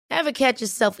Ever catch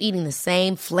yourself eating the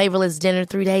same flavorless dinner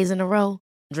 3 days in a row?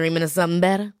 Dreaming of something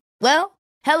better? Well,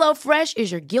 HelloFresh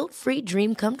is your guilt-free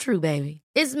dream come true, baby.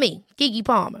 It's me, Keke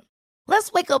Palmer.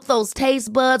 Let's wake up those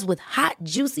taste buds with hot,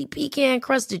 juicy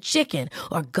pecan-crusted chicken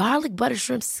or garlic butter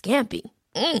shrimp scampi.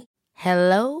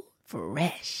 Hello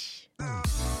Fresh.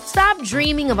 Stop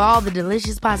dreaming of all the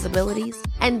delicious possibilities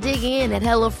and dig in at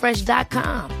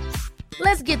HelloFresh.com.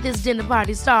 Let's get this dinner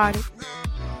party started.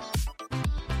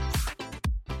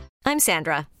 I'm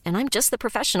Sandra, and I'm just the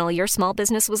professional your small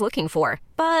business was looking for.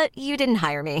 But you didn't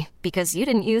hire me because you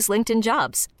didn't use LinkedIn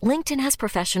Jobs. LinkedIn has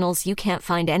professionals you can't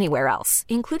find anywhere else,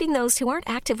 including those who aren't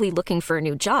actively looking for a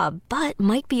new job, but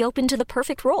might be open to the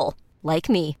perfect role, like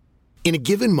me. In a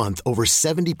given month, over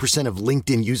 70% of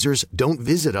LinkedIn users don't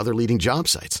visit other leading job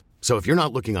sites. So if you're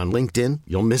not looking on LinkedIn,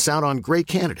 you'll miss out on great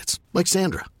candidates like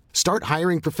Sandra. Start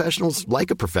hiring professionals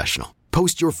like a professional.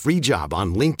 Post your free job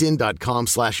on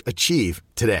linkedin.com/achieve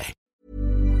today.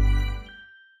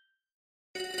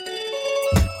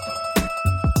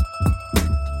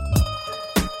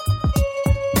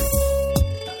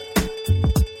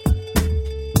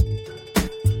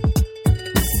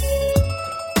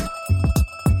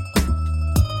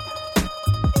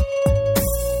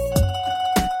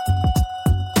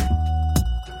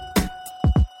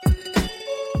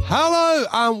 Hello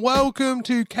and welcome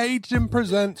to Cajun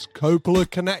Presents Coppola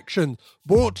Connection,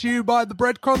 brought to you by the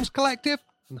Breadcrumbs Collective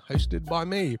and hosted by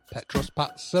me, Petros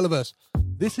Patsilivas.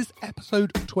 This is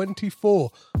episode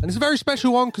 24, and it's a very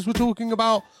special one because we're talking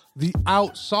about The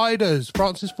Outsiders,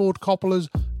 Francis Ford Coppola's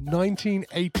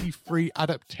 1983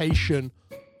 adaptation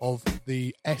of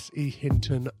the S.E.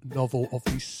 Hinton novel of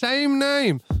the same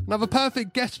name. And I have a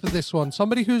perfect guest for this one,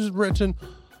 somebody who's written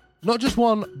not just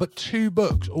one, but two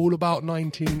books all about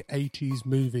 1980s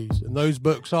movies. And those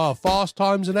books are Fast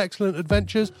Times and Excellent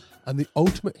Adventures and The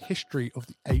Ultimate History of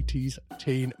the 80s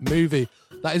Teen Movie.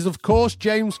 That is, of course,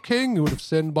 James King, who would have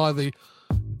seen by the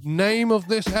name of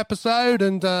this episode.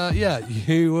 And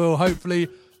you will hopefully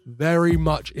very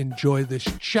much enjoy this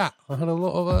chat. I had a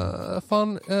lot of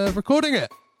fun recording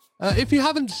it. If you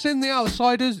haven't seen The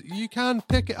Outsiders, you can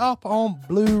pick it up on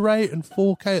Blu-ray and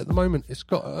 4K at the moment. It's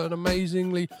got an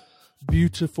amazingly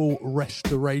beautiful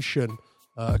restoration.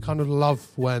 I kind of love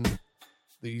when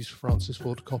these Francis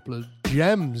Ford Coppola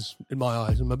gems in my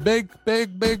eyes. I'm a big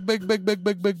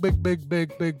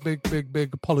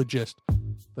apologist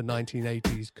for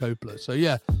 1980s Coppola. So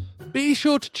yeah, be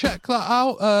sure to check that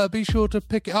out. Be sure to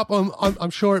pick it up.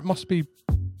 I'm sure it must be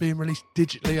being released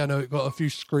digitally. I know it got a few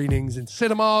screenings in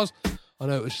cinemas. I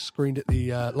know it was screened at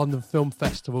the London Film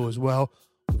Festival as well,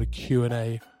 with a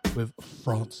Q&A with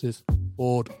Francis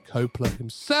Ford Coppola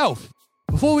himself.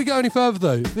 Before we go any further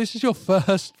though, if this is your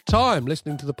first time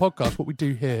listening to the podcast, what we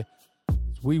do here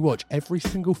is we watch every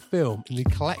single film in the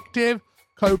collective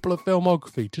Coppola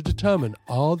filmography to determine,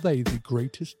 are they the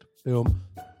greatest film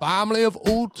family of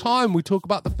all time? We talk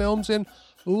about the films in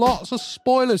lots of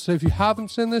spoilers, so if you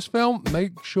haven't seen this film,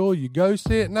 make sure you go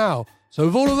see it now. So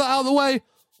with all of that out of the way,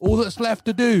 all that's left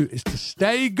to do is to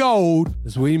stay gold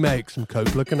as we make some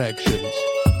Coppola connections.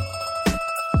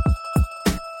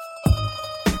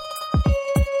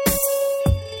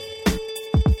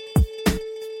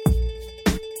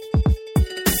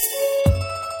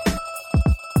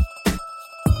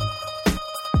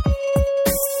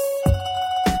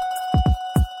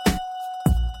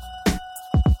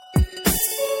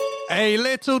 A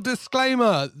little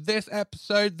disclaimer, this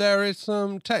episode there is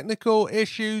some technical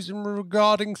issues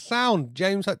regarding sound.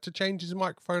 James had to change his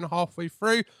microphone halfway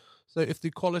through, so if the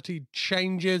quality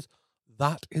changes,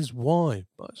 that is why.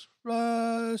 But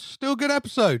still a good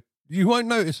episode. You won't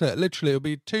notice it. Literally, it'll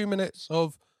be 2 minutes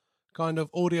of kind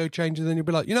of audio changes, and you'll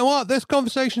be like, you know what, this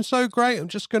conversation's so great, I'm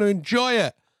just going to enjoy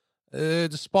it.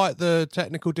 Despite the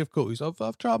technical difficulties,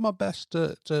 I've tried my best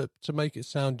to make it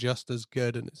sound just as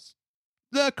good, and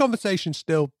the conversation's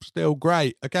still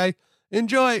great, okay?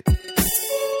 Enjoy!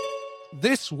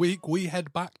 This week, we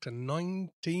head back to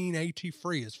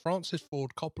 1983 as Francis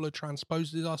Ford Coppola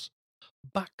transposes us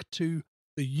back to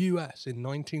the US in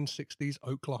 1960s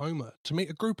Oklahoma to meet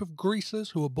a group of greasers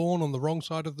who were born on the wrong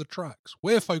side of the tracks.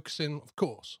 We're focusing, of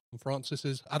course, on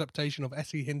Francis's adaptation of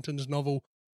S.E. Hinton's novel,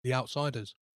 The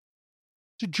Outsiders.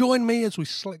 To join me as we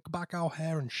slick back our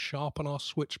hair and sharpen our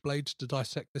switchblades to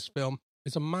dissect this film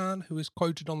is a man who is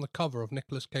quoted on the cover of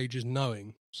Nicolas Cage's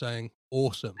Knowing, saying,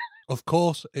 awesome. Of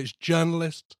course, it's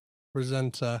journalist,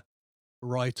 presenter,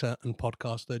 writer, and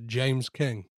podcaster James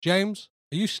King. James,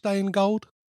 are you staying gold?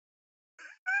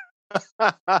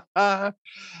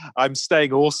 I'm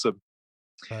staying awesome.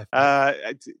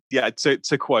 To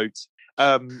quote,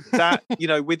 that,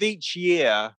 with each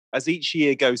year, as each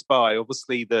year goes by,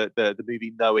 obviously the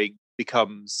movie Knowing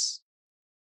becomes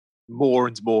more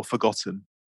and more forgotten,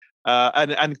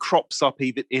 and crops up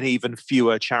even in even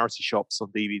fewer charity shops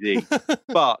on DVD.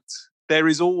 But there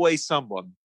is always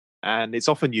someone, and it's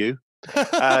often you,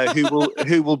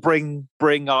 who will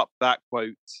bring up that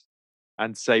quote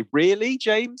and say, "Really,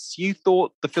 James, you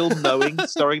thought the film Knowing,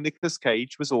 starring Nicolas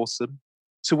Cage, was awesome?"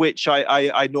 To which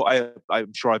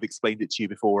I'm sure I've explained it to you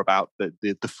before about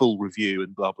the full review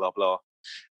and blah blah blah.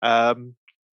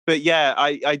 But yeah,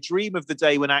 I dream of the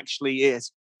day when actually it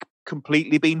has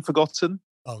completely been forgotten.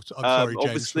 Oh, I'm sorry,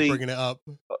 James, for bringing it up.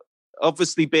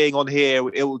 Obviously, being on here,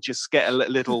 it will just get a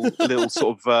little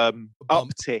sort of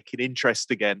uptick in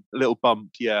interest again, a little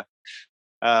bump, yeah.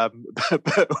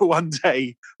 But one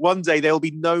day there will be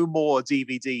no more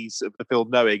DVDs of the film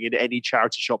Knowing in any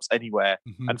charity shops anywhere,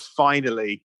 and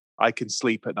finally I can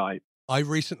sleep at night. I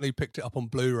recently picked it up on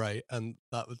Blu-ray, and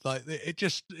that was like it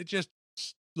just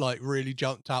like really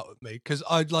jumped out at me because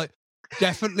I'd like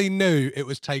definitely knew it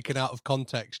was taken out of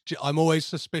context. I'm always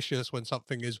suspicious when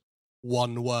something is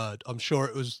one word. I'm sure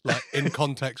it was like in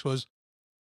context was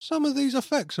some of these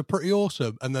effects are pretty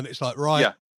awesome, and then it's like right.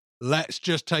 Yeah. Let's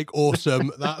just take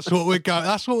awesome. That's what we're going.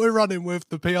 That's what we're running with.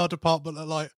 The PR department are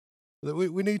like,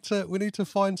 we need to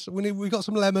find. We got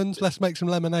some lemons. Let's make some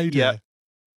lemonade. Yeah. Here.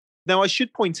 Now I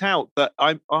should point out that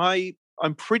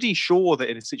I'm pretty sure that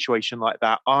in a situation like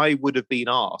that I would have been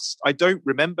asked. I don't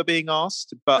remember being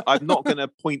asked, but I'm not going to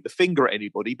point the finger at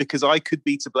anybody because I could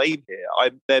be to blame here.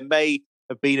 There may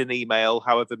have been an email,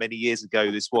 however many years ago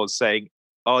this was, saying,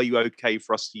 "Are you okay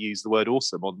for us to use the word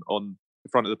awesome on the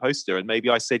front of the poster?" And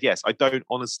maybe I said yes. I don't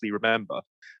honestly remember,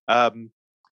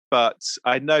 but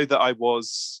I know that I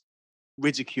was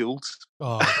ridiculed.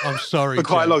 Oh, I'm sorry for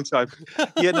quite a long time.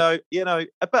 you know.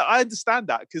 But I understand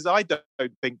that because I don't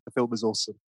think the film is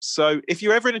awesome. So if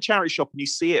you're ever in a charity shop and you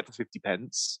see it for 50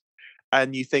 pence,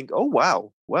 and you think, "Oh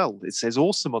wow, well it says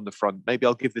awesome on the front. Maybe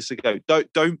I'll give this a go."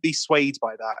 Don't be swayed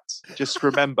by that. Just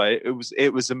remember,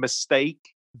 it was a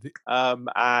mistake.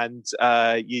 And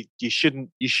you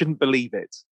shouldn't believe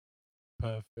it.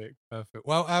 Perfect.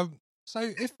 Well,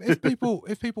 so if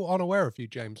people aren't aware of you,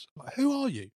 James, who are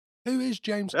you? Who is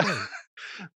James King?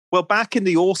 Well, back in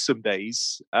the awesome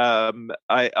days, I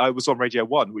was on Radio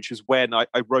 1, which was when I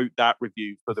wrote that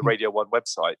review for the Radio 1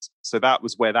 website. So that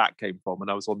was where that came from,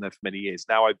 and I was on there for many years.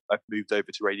 Now I've moved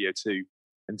over to Radio 2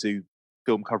 and do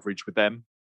film coverage with them.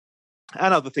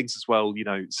 And other things as well,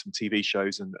 some TV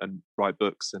shows and write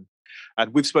books.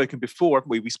 And we've spoken before, haven't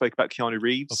we? We spoke about Keanu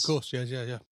Reeves. Of course, yeah.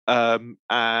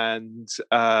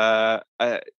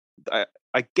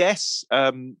 I guess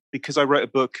because I wrote a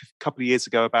book a couple of years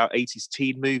ago about 80s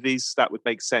teen movies, that would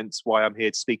make sense why I'm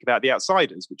here to speak about The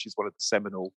Outsiders, which is one of the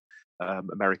seminal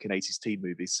American 80s teen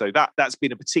movies. So that's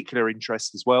been a particular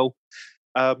interest as well.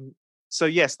 So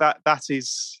yes, that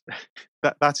is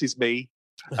me.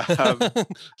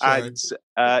 And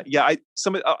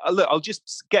look, I'll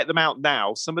just get them out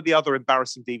now. Some of the other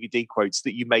embarrassing DVD quotes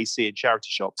that you may see in charity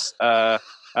shops.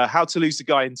 How to Lose a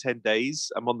Guy in 10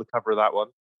 Days. I'm on the cover of that one.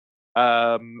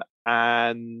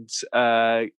 And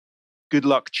Good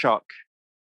Luck Chuck,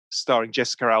 starring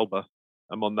Jessica Alba.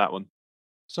 I'm on that one.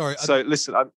 Sorry. So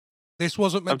listen, this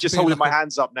wasn't meant I'm just to be holding my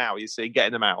hands up now, you see,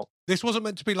 getting them out. This wasn't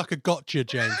meant to be like a gotcha,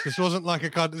 James. This wasn't like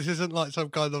this isn't like some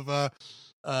kind of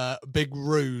big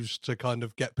ruse to kind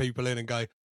of get people in and go,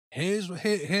 here's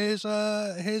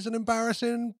an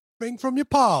embarrassing thing from your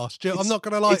past. I'm not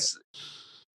going to like.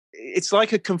 It's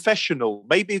like a confessional.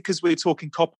 Maybe because we're talking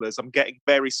Coppolas, I'm getting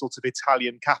very sort of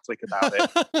Italian Catholic about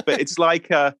it. But it's like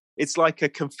a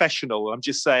confessional. I'm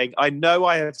just saying, I know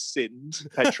I have sinned,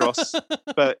 Petros,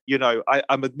 but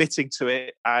I'm admitting to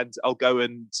it, and I'll go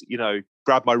and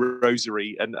grab my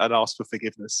rosary and ask for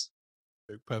forgiveness.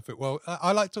 Perfect. Well,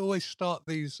 I like to always start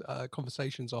these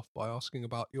conversations off by asking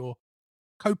about your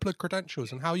Coppola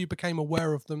credentials and how you became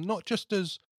aware of them, not just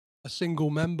as a single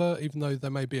member, even though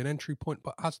there may be an entry point,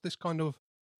 but as this kind of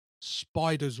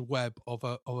spider's web of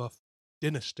a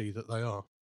dynasty that they are.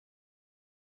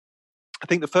 I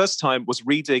think the first time was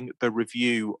reading the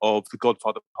review of The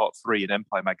Godfather Part 3 in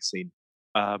Empire magazine,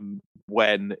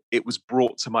 when it was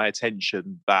brought to my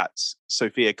attention that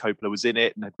Sofia Coppola was in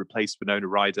it and had replaced Winona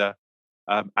Ryder,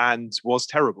 and was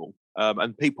terrible.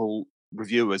 And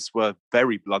reviewers were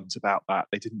very blunt about that.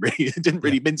 They didn't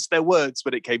really mince their words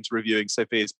when it came to reviewing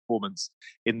Sofia's performance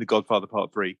in The Godfather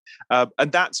Part 3.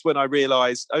 And that's when I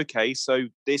realised, okay, so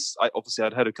obviously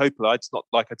I'd heard of Coppola. It's not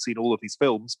like I'd seen all of his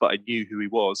films, but I knew who he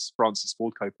was, Francis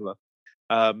Ford Coppola.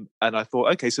 And I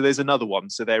thought, okay, so there's another one.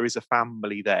 So there is a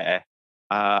family there.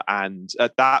 And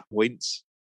at that point,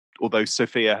 although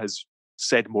Sofia has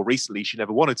said more recently she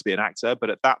never wanted to be an actor, but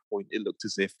at that point it looked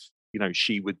as if,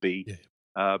 she would be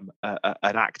an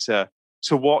actor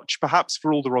to watch, perhaps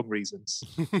for all the wrong reasons.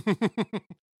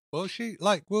 Well,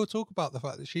 we'll talk about the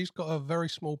fact that she's got a very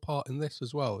small part in this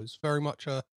as well. It's very much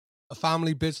a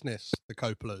family business, the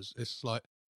Coppolas. It's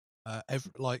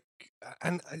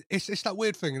and it's that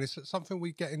weird thing, and it's something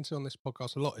we get into on this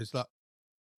podcast a lot, is that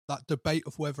debate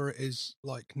of whether it is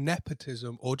like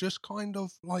nepotism or just kind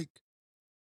of like,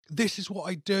 this is what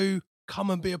I do, come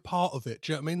and be a part of it.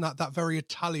 Do you know what I mean? That very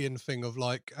Italian thing of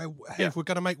like, hey, if we're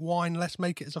going to make wine, let's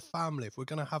make it as a family. If we're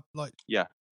going to have going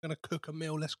to cook a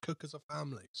meal, let's cook as a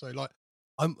family. So like,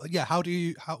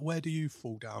 where do you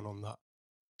fall down on that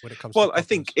when it comes to I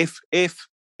think if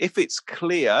it's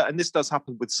clear, and this does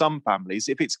happen with some families,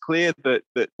 if it's clear that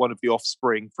one of the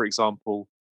offspring, for example,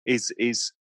 is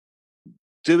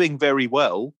doing very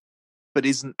well, but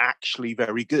isn't actually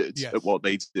very good at what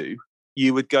they do,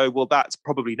 you would go, well, that's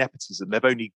probably nepotism. They've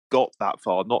only got that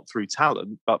far, not through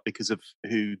talent, but because of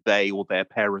who they or their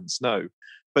parents know.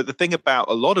 But the thing about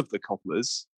a lot of the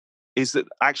Coppolas is that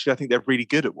actually I think they're really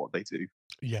good at what they do.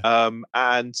 Yeah.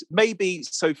 And maybe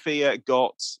Sophia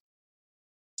got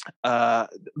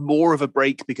more of a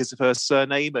break because of her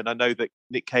surname. And I know that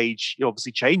Nick Cage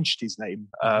obviously changed his name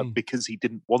because he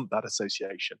didn't want that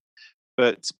association.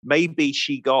 But maybe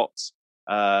she got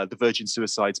the Virgin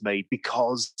Suicides made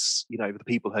because, the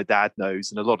people her dad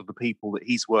knows, and a lot of the people that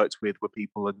he's worked with were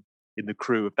people in the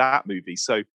crew of that movie.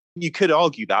 So you could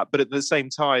argue that, but at the same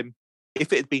time,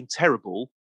 if it had been terrible,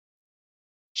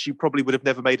 she probably would have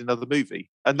never made another movie.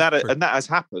 And that has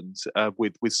happened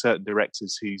with certain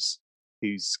directors whose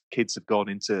kids have gone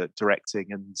into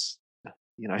directing, and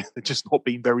they're just not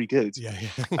been very good.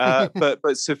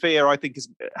 But Sophia, I think,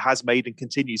 has made and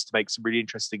continues to make some really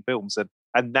interesting films,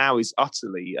 and now is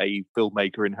utterly a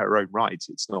filmmaker in her own right.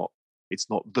 It's not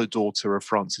the daughter of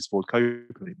Francis Ford Coppola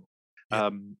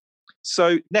anymore.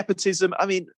 So nepotism, I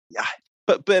mean,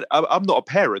 but I'm not a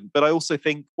parent, but I also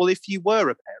think, well, if you were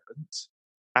a parent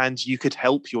and you could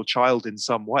help your child in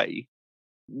some way,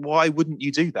 why wouldn't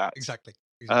you do that? Exactly.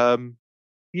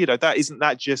 Isn't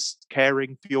that just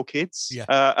caring for your kids?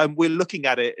 And we're looking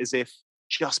at it as if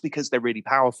just because they're really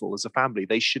powerful as a family,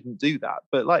 they shouldn't do that.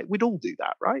 But like, we'd all do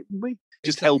that, right? Wouldn't we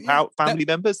just help out family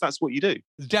members? That's what you do.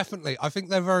 Definitely. I think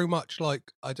they're very much like,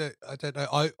 I don't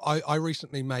know. I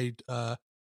recently made a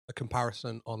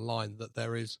comparison online that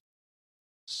there is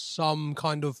some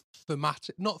kind of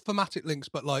not thematic links,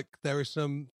 but like there is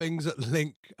some things that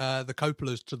link the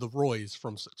Coppolas to the Roys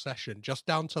from Succession, just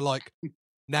down to like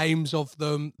names of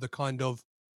them, the kind of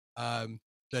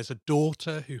there's a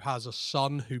daughter who has a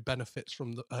son who benefits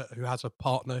from who has a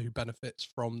partner who benefits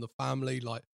from the family,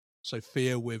 like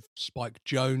Sophia with Spike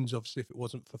Jonze. Obviously, if it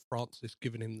wasn't for Francis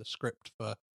giving him the script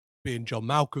for being John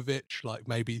Malkovich, like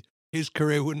maybe his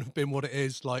career wouldn't have been what it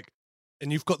is. Like,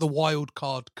 and you've got the wild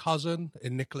card cousin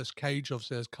in Nicolas Cage.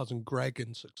 Obviously, there's cousin Greg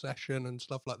in Succession and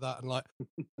stuff like that. And like,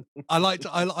 I like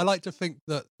to think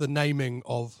that the naming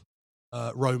of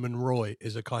Roman Roy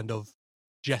is a kind of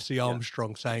Jesse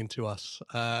Armstrong saying to us,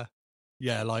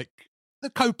 like the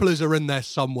Coppolas are in there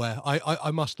somewhere.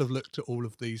 I must have looked at all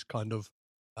of these kind of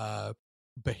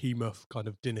behemoth kind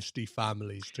of dynasty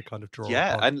families to kind of draw.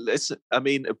 And listen, I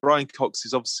mean, Brian Cox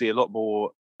is obviously a lot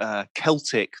more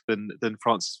Celtic than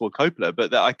Francis Ford Coppola,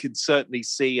 but that I can certainly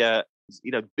see a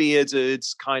bearded,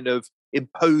 kind of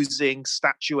imposing,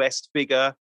 statuesque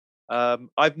figure.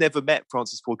 I've never met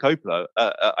Francis Ford Coppola.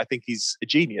 I think he's a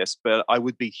genius, but I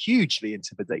would be hugely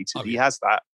intimidated. He has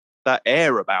that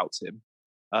air about him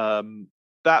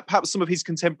that perhaps some of his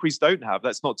contemporaries don't have.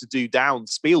 That's not to do down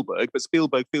Spielberg, but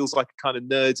Spielberg feels like a kind of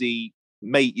nerdy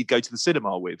mate you'd go to the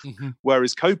cinema with,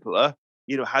 whereas Coppola,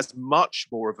 has much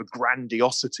more of a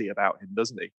grandiosity about him,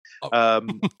 doesn't he?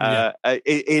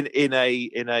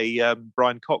 In a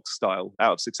Brian Cox style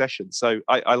out of Succession. So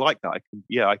I like that.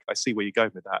 I see where you're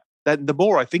going with that. Then the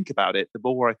more I think about it, the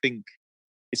more I think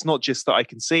it's not just that I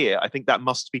can see it. I think that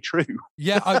must be true.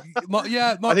 I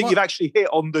think you've actually hit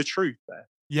on the truth there.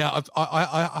 Yeah,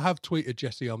 I have tweeted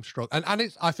Jesse Armstrong, and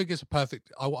I think it's a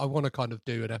perfect. I want to kind of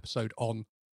do an episode on,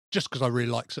 just because I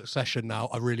really like Succession now.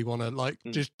 I really want to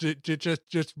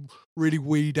just really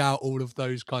weed out all of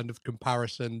those kind of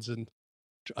comparisons, and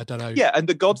I don't know. Yeah, and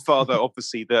The Godfather,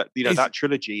 obviously, that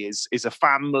trilogy is a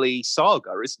family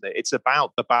saga, isn't it? It's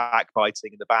about the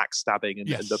backbiting and the backstabbing and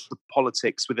the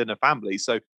politics within a family.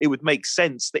 So it would make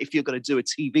sense that if you're going to do a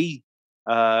TV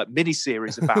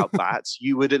miniseries about that,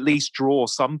 you would at least draw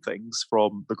some things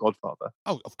from The Godfather.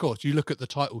 Oh, of course. You look at the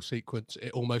title sequence;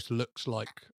 it almost looks like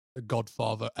a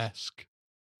Godfather-esque,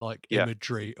 like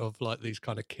imagery of like these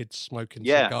kind of kids smoking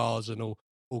cigars and all.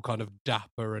 all kind of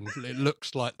dapper, and it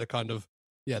looks like the kind of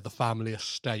the family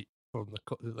estate from the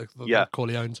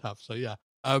Corleones have. So yeah.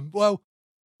 Well,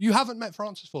 you haven't met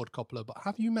Francis Ford Coppola, but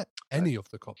have you met any of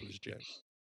the Coppolas, James?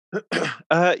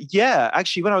 Yeah,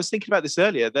 actually, when I was thinking about this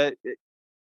earlier, there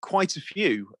quite a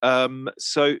few.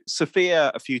 So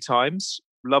Sophia a few times,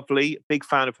 lovely, big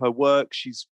fan of her work.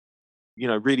 She's,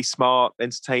 really smart,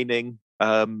 entertaining.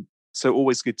 So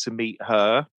always good to meet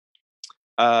her.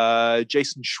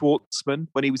 Jason Schwartzman,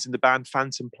 when he was in the band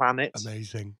Phantom Planet.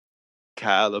 Amazing.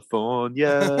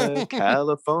 California,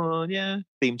 California.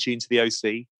 Theme tune to the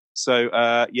OC. So,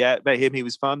 met him. He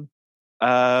was fun.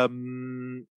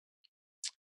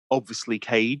 Obviously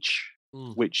Cage,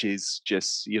 which is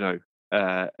just,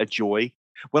 a joy.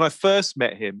 When I first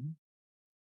met him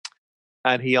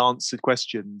and he answered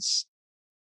questions,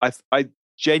 I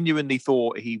genuinely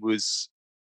thought he was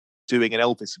doing an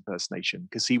Elvis impersonation,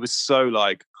 because he was so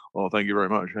like, "Oh, thank you very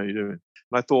much. How are you doing?"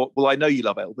 And I thought, well, I know you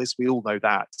love Elvis. We all know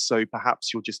that. So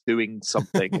perhaps you're just doing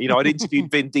something. I'd interviewed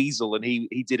Vin Diesel and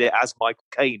he did it as Michael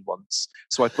Caine once.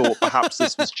 So I thought perhaps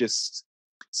this was just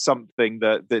something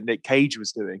that Nick Cage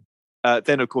was doing.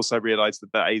 Then, of course, I realized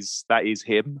that is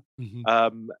him.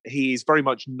 Mm-hmm. He is very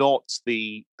much not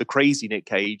the crazy Nick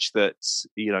Cage that,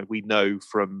 we know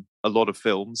from a lot of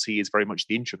films. He is very much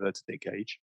the introverted Nick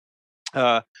Cage.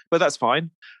 But that's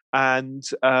fine. And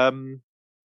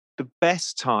the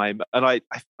best time, and I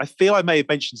feel I may have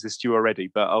mentioned this to you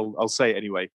already, but I'll say it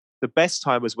anyway. The best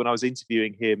time was when I was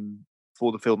interviewing him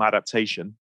for the film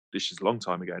adaptation. This is a long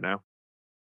time ago now.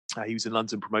 He was in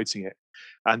London promoting it.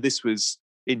 And this was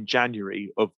in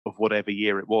January of whatever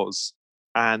year it was.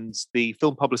 And the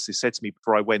film publicist said to me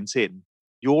before I went in,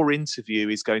 "Your interview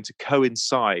is going to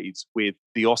coincide with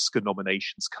the Oscar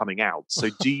nominations coming out. So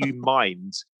do you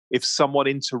mind if someone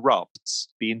interrupts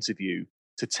the interview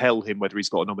to tell him whether he's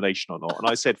got a nomination or not?" And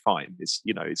I said, "Fine, it's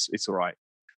all right."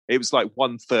 It was like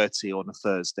 1:30 on a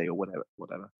Thursday or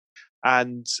whatever.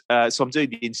 And so I'm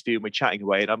doing the interview and we're chatting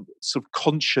away, and I'm sort of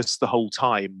conscious the whole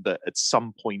time that at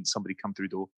some point somebody come through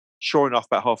the door. Sure enough,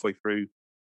 about halfway through,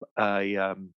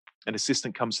 an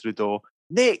assistant comes through the door.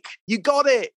 "Nick, you got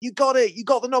it. You got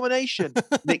the nomination."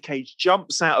 Nick Cage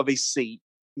jumps out of his seat.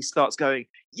 He starts going,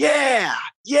 "Yeah,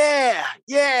 yeah,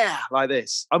 yeah," like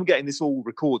this. I'm getting this all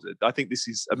recorded. I think this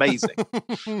is amazing.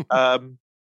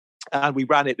 And we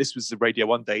ran it. This was the Radio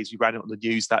 1 days. We ran it on the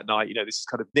news that night. This is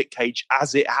kind of Nick Cage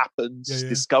as it happens,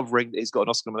 discovering that he's got an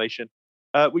Oscar nomination,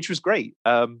 which was great.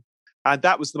 And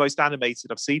that was the most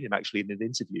animated I've seen him actually in an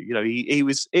interview. He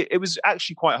was. It was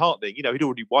actually quite heartening. He'd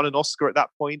already won an Oscar at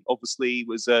that point. Obviously, he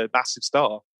was a massive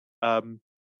star,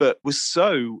 but was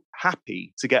so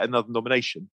happy to get another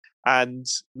nomination. And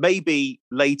maybe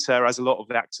later, as a lot of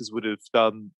the actors would have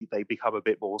done, they become a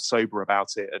bit more sober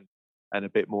about it and a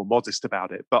bit more modest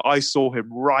about it. But I saw him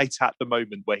right at the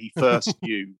moment where he first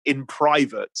knew in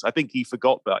private. I think he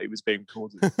forgot that it was being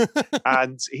recorded.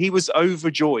 And he was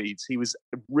overjoyed. He was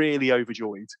really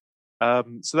overjoyed.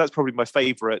 So that's probably my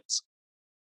favourite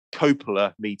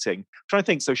Coppola meeting. I'm trying to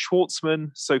think. So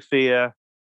Schwartzman, Sophia,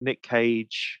 Nick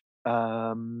Cage.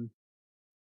 I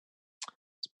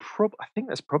think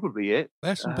that's probably it.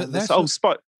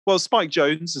 Spike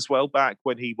Jonze as well, back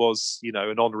when he was,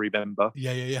 an honorary member.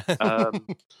 Yeah.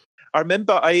 I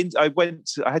remember I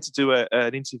had to do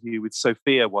an interview with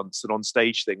Sophia once, an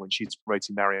on-stage thing when she was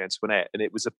promoting Marie Antoinette, and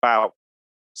it was about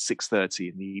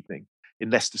 6:30 in the evening in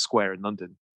Leicester Square in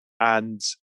London. And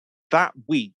that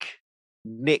week,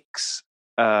 Nick's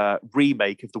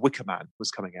remake of The Wicker Man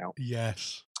was coming out.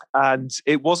 Yes. And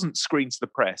it wasn't screened to the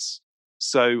press.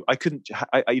 So I couldn't,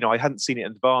 I hadn't seen it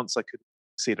in advance. I couldn't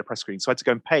see it at a press screen. So I had to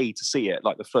go and pay to see it,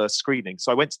 like the first screening.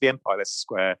 So I went to the Empire Leicester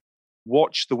Square,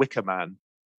 watched The Wicker Man,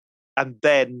 and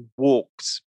then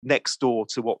walked next door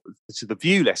to the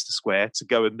View Leicester Square to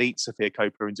go and meet Sophia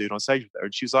Coppola and do it on stage with her.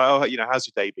 And she was like, "Oh, how's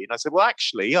your day been?" I said, "Well,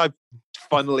 actually,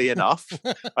 funnily enough,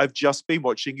 I've just been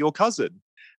watching Your Cousin."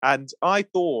 And I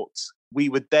thought we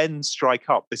would then strike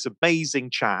up this amazing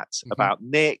chat about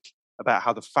Nick, about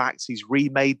how the fact he's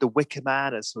remade The Wicker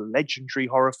Man as a legendary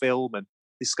horror film, and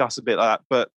discuss a bit like that.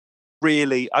 But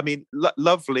really, I mean,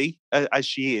 lovely as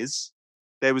she is,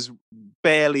 there was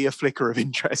barely a flicker of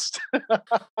interest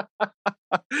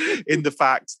in the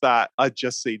fact that I'd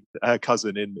just seen her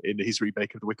cousin in his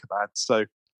remake of The Wicker Man. So,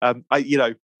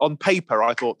 on paper,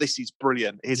 I thought this is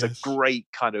brilliant. Here's a great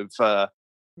kind of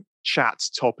chat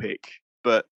topic.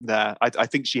 But nah, I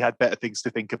think she had better things to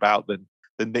think about than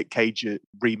Nick Cage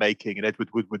remaking an Edward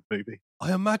Woodward movie.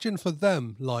 I imagine for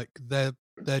them, like they're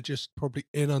just probably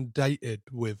inundated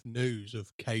with news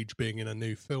of Cage being in a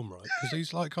new film, right? Because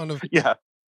he's like kind of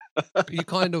You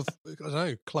kind of, I don't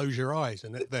know, close your eyes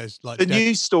and there's like the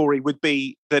news story would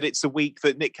be that it's a week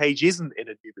that Nick Cage isn't in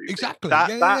a new movie. Exactly.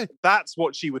 That's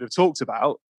what she would have talked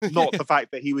about, not the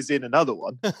fact that he was in another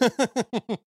one.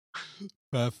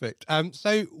 Perfect.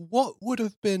 So what would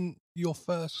have been your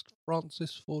first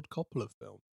Francis Ford Coppola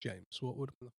film, James? What would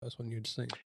have been the first one you'd seen?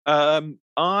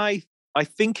 I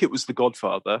think it was The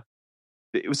Godfather.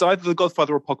 It was either The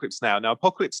Godfather or Apocalypse Now. Now,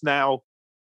 Apocalypse Now,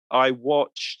 I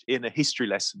watched in a history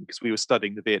lesson because we were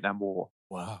studying the Vietnam War.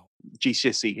 Wow.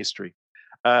 GCSE history.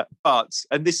 And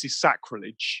this is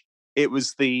sacrilege, it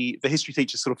was the history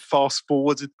teacher sort of fast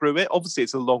forwarded through it. Obviously,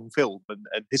 it's a long film, and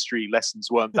history lessons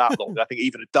weren't that long. I think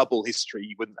even a double history,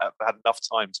 you wouldn't have had enough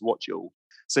time to watch it all.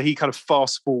 So he kind of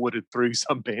fast forwarded through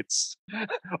some bits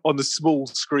on the small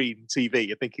screen TV.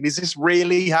 You're thinking, is this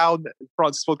really how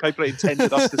Francis Ford Coppola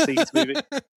intended us to see this movie?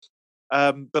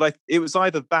 But it was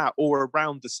either that or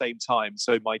around the same time.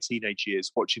 So my teenage years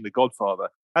watching The Godfather,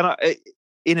 and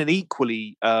in an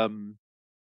equally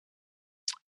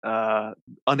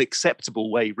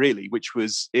unacceptable way, really, which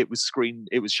was it was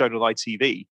shown on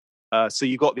ITV. So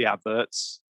you got the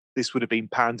adverts. This would have been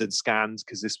panned and scanned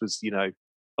because this was,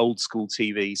 old school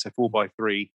TV, so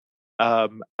 4:3.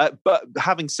 But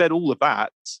having said all of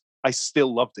that, I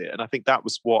still loved it, and I think that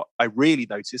was what I really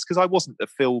noticed, because I wasn't a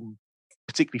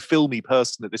particularly filmy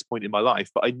person at this point in my life,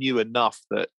 but I knew enough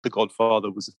that The Godfather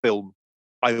was a film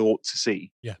I ought to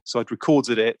see. Yeah. So I'd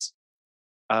recorded it,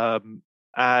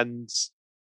 and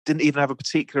didn't even have a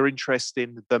particular interest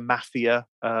in the mafia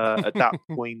at that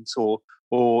point, or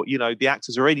the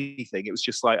actors or anything. It was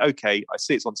just like, okay, I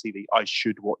see it's on TV, I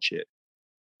should watch it.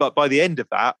 But by the end of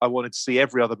that, I wanted to see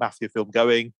every other mafia film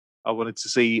going. I wanted to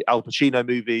see Al Pacino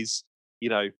movies,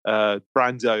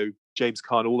 Brando, James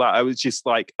Caan, all that. I was just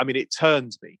like, it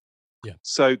turned me. Yeah.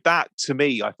 So that, to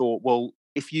me, I thought, well,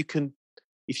 if you can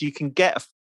get a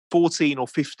 14 or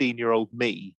 15-year-old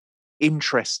me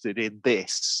interested in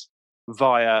this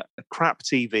via a crap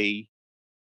TV,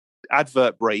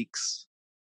 advert breaks,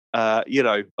 of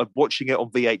watching it on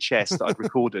VHS that I'd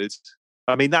recorded.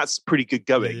 That's pretty good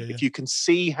going. Yeah. If you can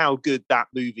see how good that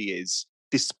movie is,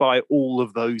 despite all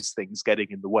of those things getting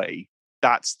in the way,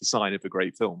 that's the sign of a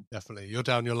great film. Definitely. You're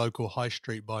down your local high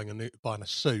street buying a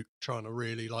suit, trying to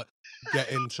really get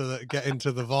into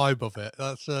the vibe of it.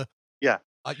 That's yeah.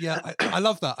 I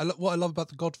love that. What I love about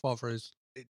The Godfather is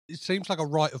it seems like a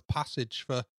rite of passage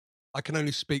for. I can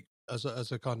only speak as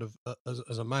a kind of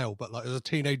as a male, but as a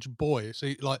teenage boy, so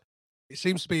it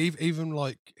seems to be even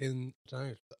in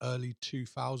the early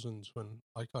 2000s when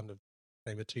I kind of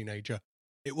became a teenager.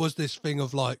 It was this thing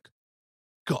of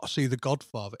got to see The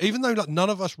Godfather, even though none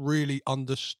of us really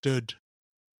understood.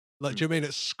 Do you mean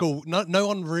at school? No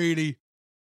one really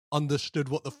understood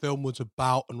what the film was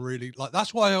about, and really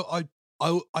that's why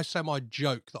I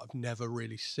semi-joke that I've never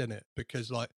really seen it, because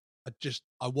I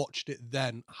watched it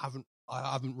then,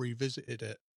 I haven't revisited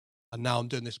it, and now I'm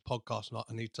doing this podcast and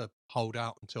I need to hold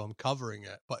out until I'm covering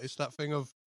it. But it's that thing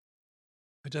of,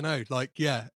 I don't know,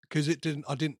 because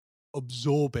I didn't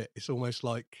absorb it. It's almost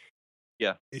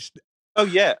yeah, it's. Oh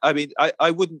yeah,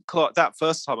 I wouldn't that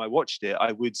first time I watched it.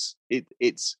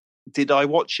 Did I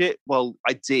watch it? Well,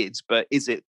 I did, but is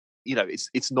it?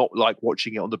 It's not like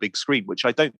watching it on the big screen, which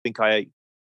I don't think I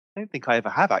ever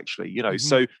have, actually. Mm-hmm.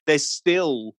 So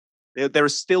there are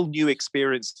still new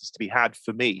experiences to be had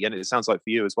for me, and it sounds like for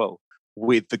you as well,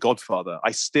 with The Godfather.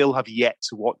 I still have yet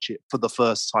to watch it for the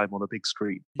first time on a big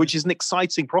screen, which is an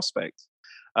exciting prospect.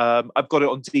 I've got it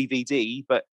on DVD,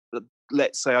 but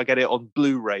let's say I get it on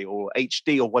Blu-ray or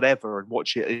HD or whatever and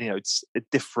watch it, it's a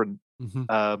different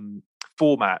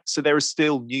format. So there are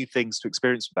still new things to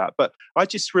experience with that. But I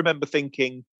just remember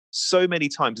thinking so many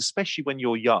times, especially when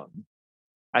you're young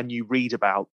and you read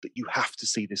about that you have to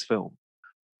see this film.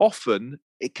 Often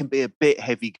it can be a bit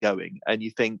heavy going, and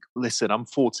you think, listen, I'm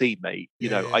 14, mate.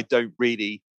 I don't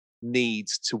really need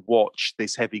to watch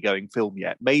this heavy going film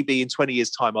yet. Maybe in 20 years'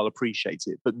 time I'll appreciate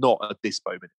it, but not at this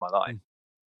moment in my life.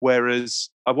 Whereas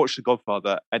I watched The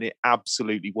Godfather and it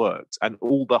absolutely worked. And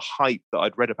all the hype that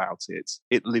I'd read about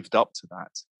it lived up to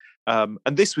that.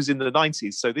 And this was in the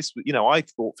 90s. So this, I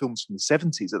thought films from the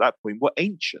 70s at that point were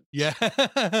ancient. Yeah.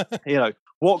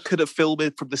 What could a film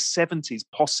from the 70s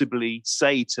possibly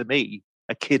say to me,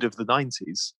 a kid of the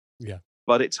 90s? Yeah.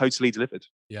 But it totally delivered.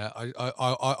 Yeah. I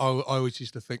always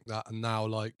used to think that. And now,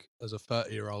 as a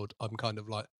 30-year-old, I'm kind of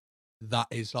that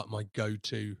is my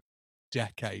go-to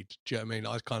decade. Do you know what I mean?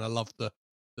 I kind of love the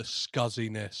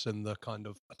scuzziness and the kind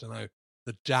of, I don't know,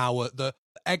 the dour, the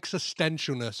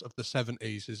existentialness of the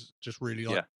 70s is just really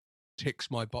ticks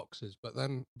my boxes. But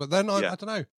then I don't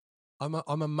know.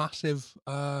 I'm a massive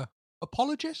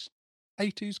apologist,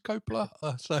 80s Coppola.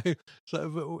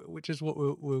 Which is what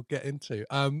we'll get into.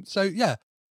 So yeah,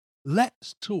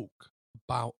 let's talk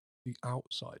about The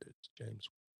Outsiders, James.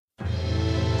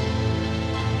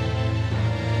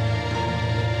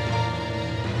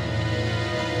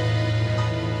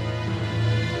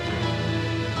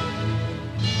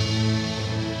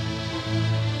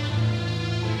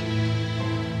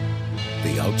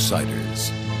 The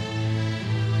Outsiders.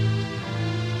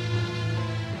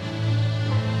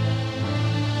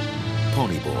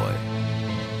 Ponyboy.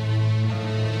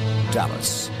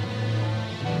 Dallas.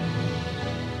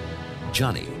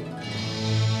 Johnny.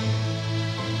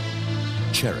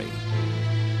 Cherry.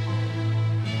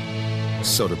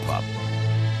 Soda Pop.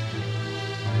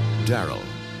 Daryl.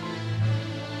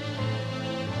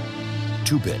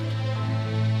 Two-Bit.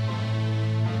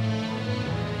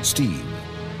 Steve.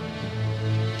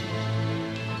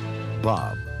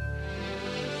 Bob.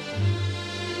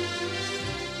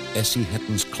 S.E.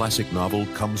 Hinton's classic novel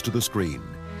comes to the screen,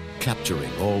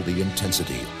 capturing all the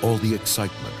intensity, all the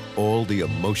excitement, all the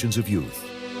emotions of youth.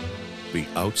 The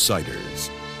Outsiders,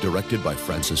 directed by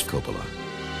Francis Coppola.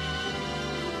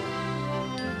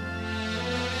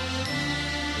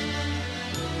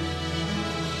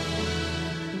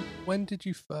 When did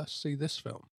you first see this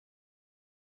film?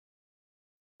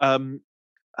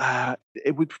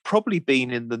 It would probably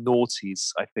been in the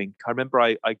noughties, I think. I remember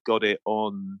I got it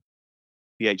on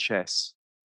VHS.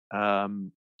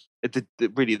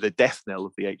 Really, the death knell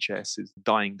of VHS is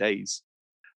Dying Days.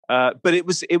 But it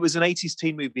was an 80s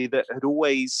teen movie that had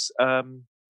always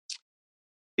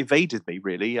evaded me,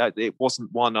 really. It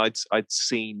wasn't one I'd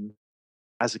seen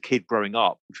as a kid growing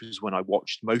up, which was when I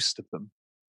watched most of them.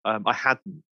 I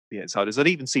hadn't The Outsiders. I'd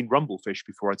even seen Rumblefish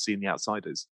before I'd seen The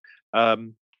Outsiders.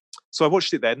 So I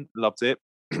watched it then, loved it,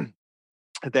 and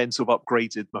then sort of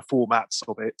upgraded my formats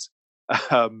of it.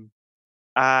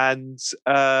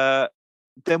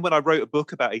 Then when I wrote a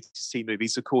book about 80s teen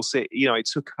movies, of course, it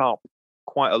took up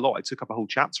quite a lot. It took up a whole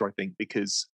chapter, I think,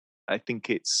 because I think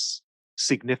it's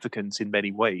significant in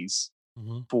many ways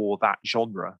for that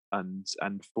genre and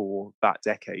for that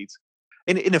decade.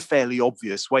 In a fairly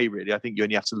obvious way, really. I think you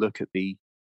only have to look at the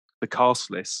cast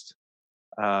list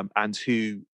and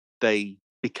who they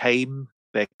became,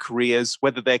 their careers,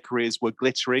 whether their careers were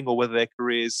glittering or whether their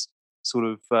careers sort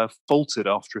of faltered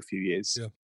after a few years. Yeah.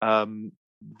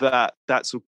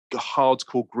 That's a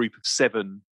hardcore group of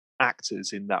 7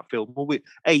 actors in that film. Well,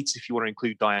 8 if you want to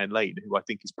include Diane Lane, who I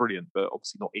think is brilliant, but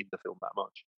obviously not in the film that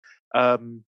much.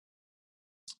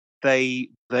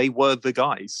 They were the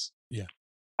guys. Yeah.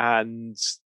 And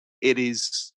it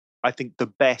is, I think, the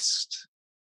best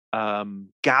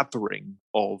gathering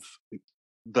of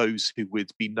those who would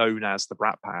be known as the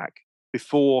Brat Pack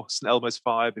before St. Elmo's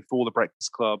Fire, before The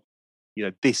Breakfast Club.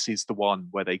 This is the one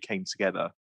where they came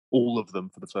together, all of them,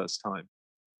 for the first time,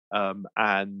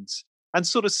 and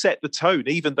sort of set the tone.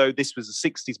 Even though this was a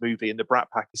 60s movie and the Brat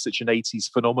Pack is such an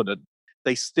 80s phenomenon,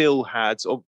 they still had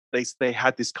they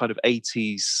had this kind of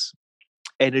 80s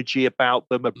energy about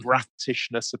them, a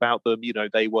brattishness about them.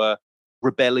 They were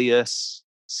rebellious,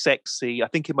 sexy. I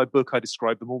think in my book I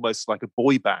described them almost like a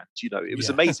boy band. It was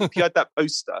amazing. If you had that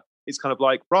poster, it's kind of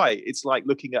like, right, it's like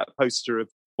looking at a poster of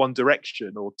One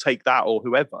Direction or Take That or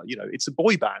whoever. It's a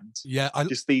boy band. Yeah,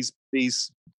 just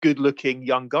these good-looking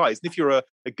young guys. And if you're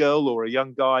a girl or a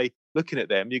young guy looking at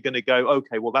them, you're going to go,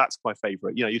 okay, well, that's my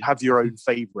favorite. You'd have your own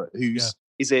favorite.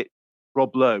 Is it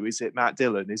Rob Lowe? Is it Matt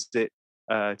Dillon? Is it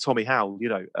Tommy Howell?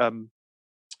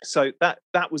 So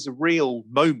that was a real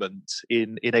moment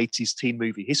in 80s teen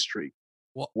movie history.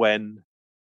 When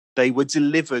they were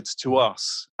delivered to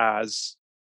us as,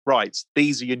 right,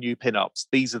 these are your new pin-ups.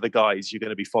 These are the guys you're going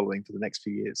to be following for the next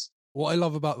few years. What I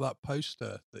love about that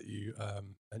poster that you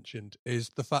mentioned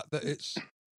is the fact that it's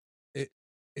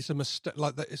a mistake.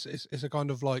 Like that, it's a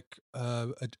kind of like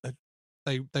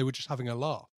they were just having a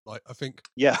laugh. Like I think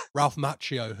Ralph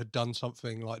Macchio had done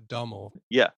something like dumb or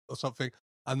something.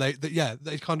 And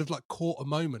they kind of like caught a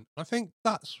moment. I think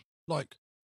that's like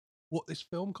what this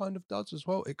film kind of does as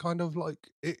well. It kind of like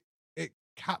it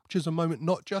captures a moment,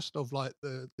 not just of like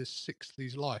this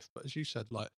 60s life, but as you said,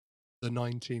 like the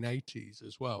 1980s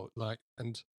as well. Like,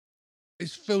 and it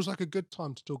feels like a good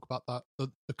time to talk about that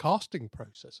the casting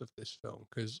process of this film,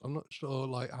 because I'm not sure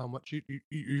like how much you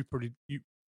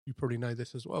probably know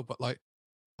this as well, but like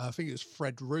I think it's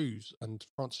Fred Roos and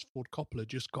Francis Ford Coppola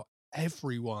just got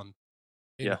everyone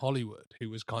in Hollywood who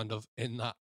was kind of in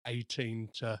that 18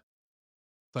 to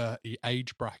 30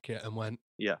 age bracket and went,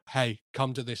 hey,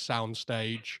 come to this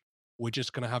soundstage. We're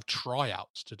just going to have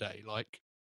tryouts today.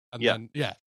 Then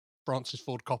Francis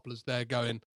Ford Coppola's there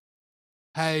going,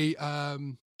 hey,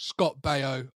 Scott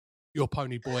Baio, your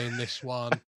pony boy in this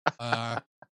one.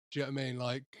 Do you know what I mean?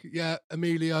 Like, yeah,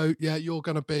 Emilio, yeah, you're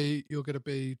gonna be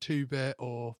 2-bit,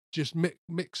 or just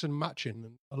mix and matching.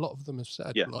 And a lot of them have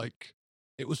said like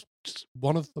it was just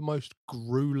one of the most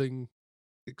grueling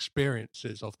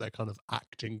experiences of their kind of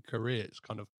acting careers,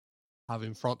 kind of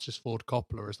having Francis Ford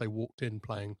Coppola as they walked in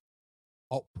playing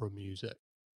opera music,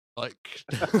 like,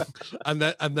 and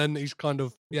then he's kind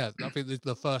of, I think this is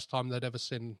the first time they'd ever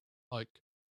seen like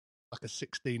a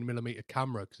 16mm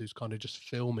camera, because he's kind of just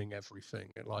filming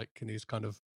everything, and he's kind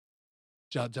of,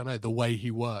 I don't know, the way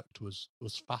he worked was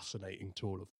fascinating to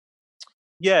all of them.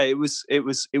 Yeah, it was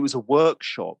a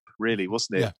workshop, really,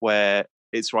 wasn't it? Yeah. Where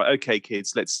it's right, okay,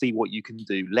 kids, let's see what you can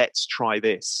do. Let's try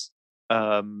this.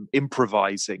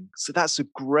 Improvising. So that's a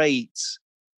great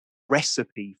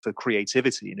recipe for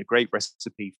creativity and a great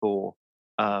recipe for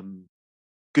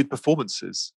good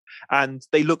performances. And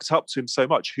they looked up to him so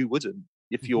much. Who wouldn't?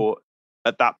 If you're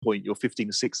at that point, you're 15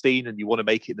 or 16 and you want to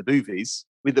make it in the movies.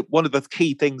 I mean, one of the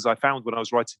key things I found when I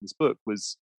was writing this book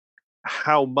was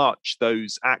how much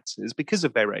those actors, because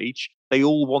of their age, they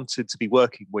all wanted to be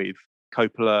working with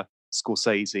Coppola,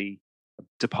 Scorsese,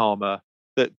 De Palma,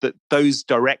 that those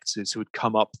directors who had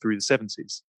come up through the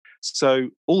 70s. So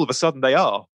all of a sudden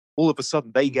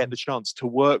they get the chance to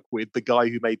work with the guy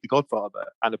who made The Godfather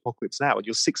and Apocalypse Now, and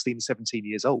you're 16, 17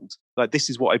 years old. Like, this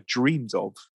is what I've dreamed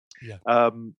of. Yeah.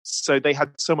 So they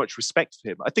had so much respect for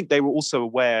him. I think they were also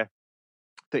aware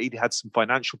that he'd had some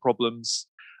financial problems,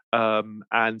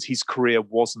 and his career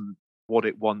wasn't what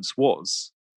it once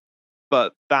was.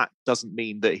 But that doesn't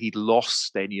mean that he'd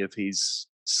lost any of his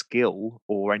skill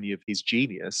or any of his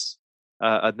genius.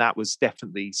 And that was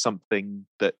definitely something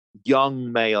that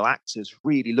young male actors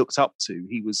really looked up to.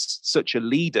 He was such a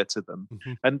leader to them.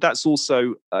 Mm-hmm. And that's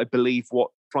also, I believe,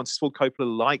 what Francis Ford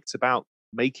Coppola liked about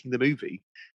making the movie,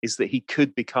 is that he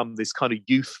could become this kind of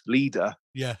youth leader,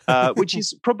 which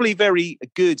is probably very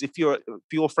good if you're for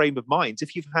your frame of mind.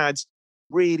 If you've had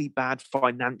really bad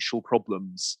financial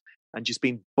problems and just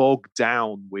been bogged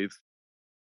down with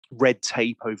red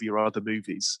tape over your other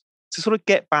movies, to sort of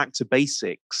get back to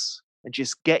basics and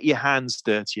just get your hands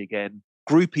dirty again.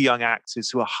 Group of young actors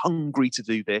who are hungry to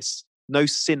do this, no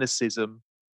cynicism,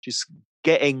 just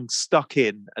getting stuck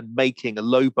in and making a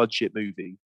low budget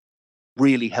movie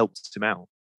really helped him out.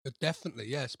 Definitely,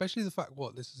 yeah. Especially the fact,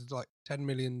 this is like $10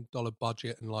 million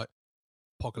budget, and like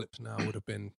Apocalypse Now would have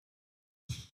been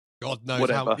God knows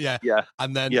whatever. Yeah.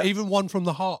 And then even One from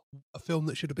the Heart, a film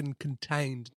that should have been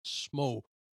contained, small,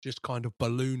 just kind of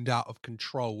ballooned out of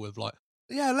control with like,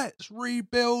 let's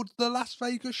rebuild the Las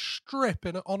Vegas Strip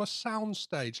on a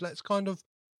soundstage. Let's kind of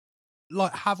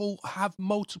like have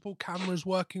multiple cameras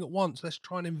working at once. Let's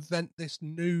try and invent this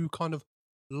new kind of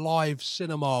live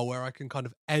cinema where I can kind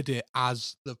of edit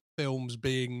as the film's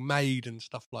being made and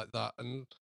stuff like that. And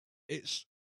it's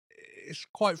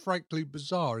quite frankly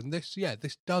bizarre. And this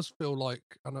does feel like,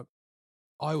 and I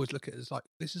always look at it as like,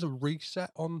 this is a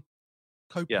reset on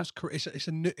Coppola's career.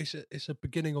 It's a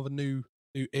beginning of a new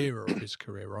era of his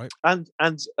career, right?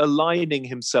 And aligning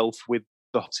himself with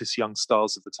the hottest young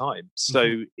stars of the time.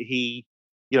 So he,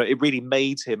 it really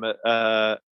made him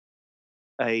a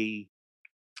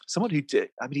someone who did.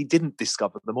 I mean, he didn't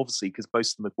discover them, obviously, because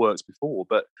most of them had worked before.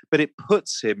 But it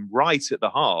puts him right at the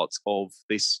heart of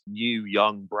this new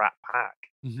young brat pack.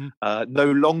 Mm-hmm.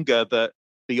 No longer the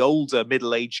older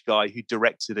middle-aged guy who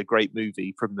directed a great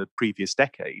movie from the previous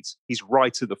decades. He's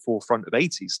right at the forefront of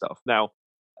 80s stuff. Now,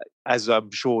 as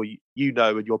I'm sure you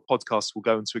know, and your podcast will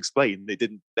go on to explain, it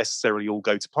didn't necessarily all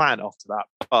go to plan after that.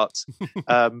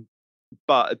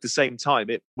 But at the same time,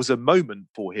 it was a moment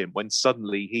for him when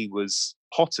suddenly he was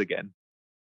hot again.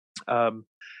 I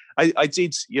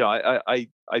did,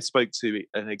 I spoke to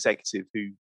an executive who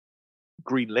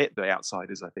greenlit The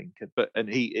Outsiders, I think, and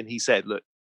he said, look,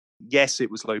 yes,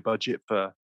 it was low budget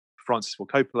for Francis Ford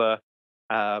Coppola,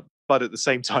 but at the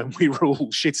same time, we were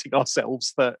all shitting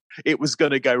ourselves that it was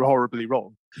going to go horribly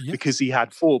wrong because he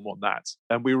had form on that.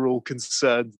 And we were all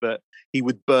concerned that he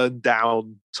would burn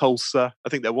down Tulsa. I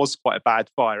think there was quite a bad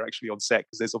fire actually on set,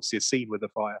 because there's obviously a scene with a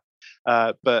fire.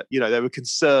 But, there were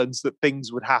concerns that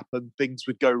things would happen, things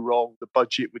would go wrong, the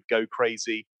budget would go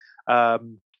crazy.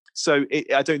 So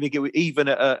I don't think it was even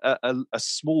a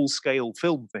small scale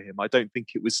film for him. I don't think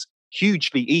it was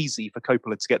hugely easy for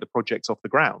Coppola to get the project off the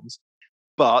ground.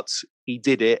 But he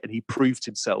did it, and he proved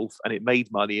himself, and it made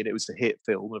money, and it was a hit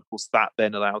film. And of course, that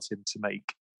then allowed him to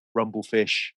make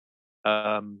Rumblefish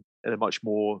in a much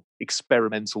more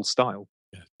experimental style.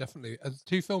 Yeah, definitely.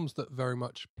 Two films that very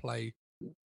much play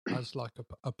as like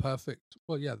a perfect.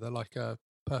 Well, yeah, they're like a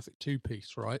perfect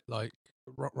two-piece, right? Like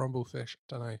Rumblefish.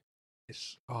 I don't know.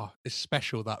 it's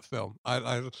special, that film.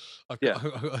 I've Yeah.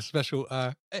 got a special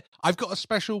I've got a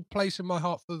special place in my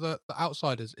heart for the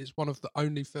Outsiders. It's one of the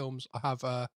only films I have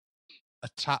a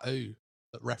tattoo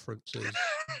that references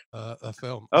a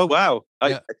film. Oh wow!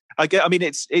 Yeah. I get. I mean,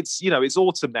 it's it's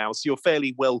autumn now, so you're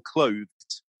fairly well clothed.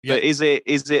 Yeah. But is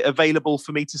it available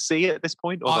for me to see it at this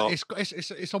point or not?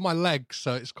 It's on my legs,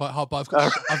 so it's quite hard. But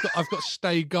I've got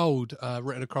Stay Gold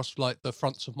written across like the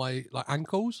fronts of my like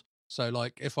ankles. So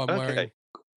like if I'm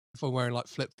wearing like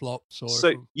flip flops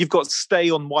or you've got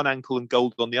Stay on one ankle and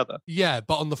Gold on the other. Yeah,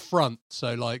 but on the front.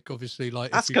 So like obviously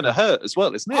like that's going to hurt as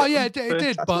well, isn't it? Oh yeah, it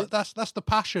did. But that's the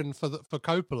passion for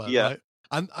Coppola. Yeah, right?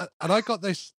 And I got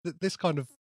this kind of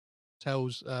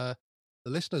tells the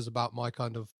listeners about my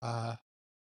kind of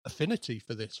affinity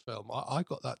for this film. I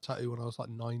got that tattoo when I was like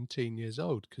 19 years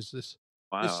old because this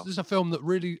is a film that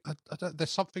really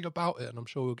there's something about it, and I'm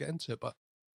sure we'll get into it, but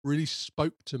really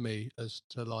spoke to me as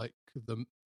to like the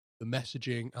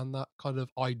messaging and that kind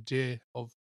of idea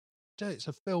of it's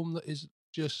a film that is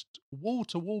just wall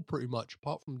to wall pretty much,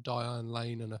 apart from Diane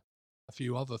Lane and a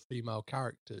few other female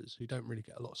characters who don't really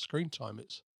get a lot of screen time.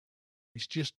 It's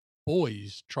just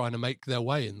boys trying to make their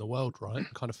way in the world, right?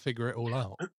 Kind of figure it all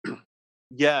out.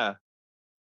 Yeah.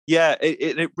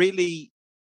 It really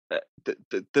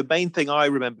the main thing I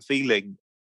remember feeling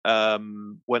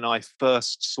when I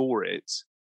first saw it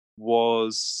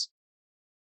was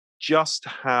just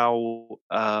how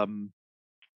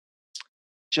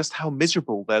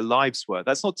miserable their lives were.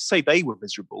 That's not to say they were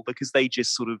miserable, because they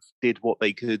just sort of did what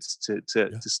they could to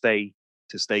stay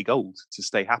gold, to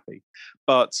stay happy.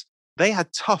 But they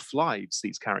had tough lives,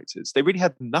 these characters. They really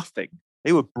had nothing.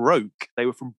 They were broke. They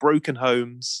were from broken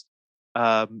homes,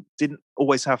 didn't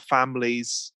always have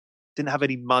families, didn't have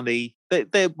any money.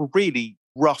 They were really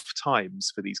rough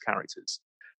times for these characters.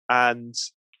 And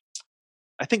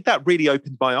I think that really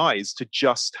opened my eyes to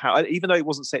just how, even though it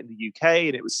wasn't set in the UK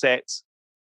and it was set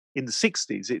in the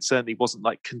 60s, it certainly wasn't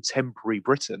like contemporary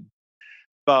Britain.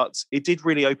 But it did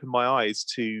really open my eyes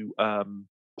to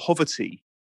poverty.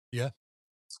 Yeah.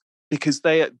 Because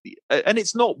and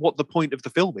it's not what the point of the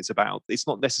film is about. It's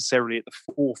not necessarily at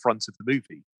the forefront of the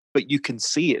movie, but you can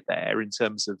see it there in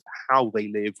terms of how they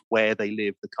live, where they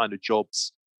live, the kind of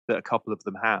jobs that a couple of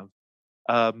them have.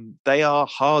 They are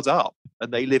hard up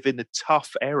and they live in a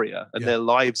tough area, and their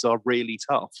lives are really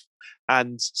tough.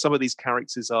 And some of these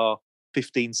characters are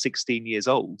 15, 16 years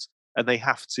old, and they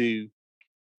have to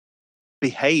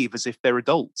behave as if they're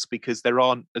adults because there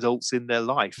aren't adults in their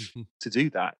life to do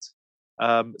that.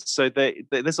 So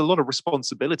there's a lot of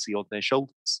responsibility on their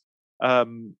shoulders.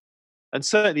 And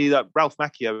certainly that Ralph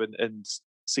Macchio and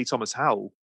C. Thomas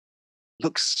Howell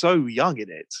look so young in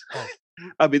it. Oh,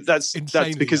 I mean, that's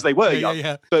because they were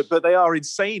young, but they are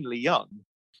insanely young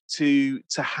to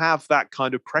have that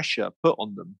kind of pressure put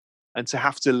on them and to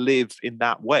have to live in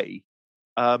that way.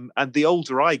 And the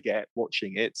older I get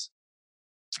watching it,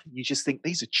 you just think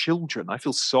these are children. I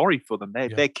feel sorry for them.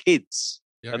 They're kids,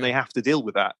 and they have to deal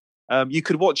with that. You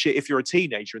could watch it if you're a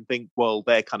teenager and think, well,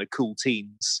 they're kind of cool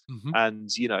teens, and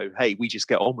hey, we just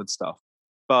get on with stuff.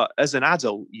 But as an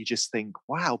adult, you just think,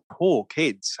 wow, poor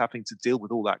kids having to deal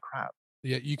with all that crap.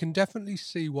 Yeah, you can definitely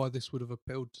see why this would have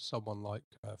appealed to someone like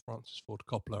Francis Ford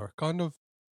Coppola. Kind of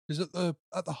is at the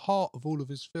heart of all of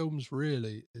his films.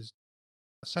 Really, is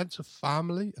a sense of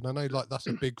family, and I know like that's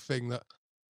a big thing that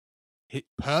he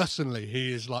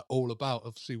is like all about.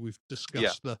 Obviously, we've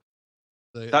discussed the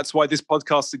that's why this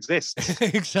podcast exists.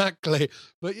 Exactly,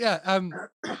 but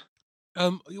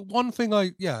one thing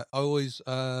I always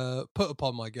put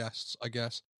upon my guests, I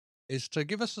guess, is to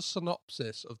give us a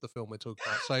synopsis of the film we're talking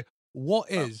about. So,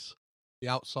 what is The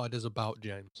Outsiders about,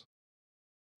 James?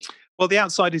 Well, The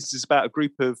Outsiders is about a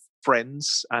group of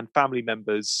friends and family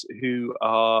members who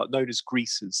are known as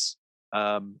greasers.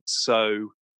 So,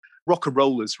 rock and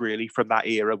rollers, really, from that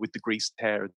era with the greased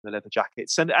hair and the leather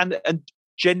jackets, and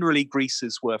generally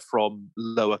greasers were from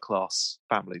lower class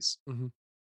families.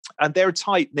 And they're a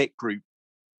tight-knit group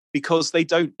because they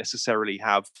don't necessarily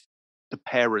have the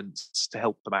parents to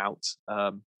help them out.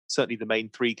 Certainly the main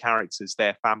three characters,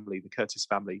 their family, the Curtis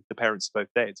family, the parents are both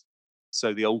dead.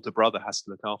 So the older brother has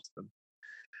to look after them.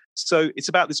 So it's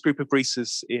about this group of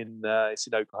greasers it's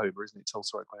in Oklahoma, isn't it?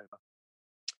 Tulsa,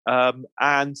 Oklahoma.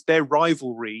 And their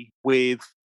rivalry with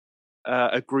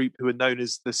a group who are known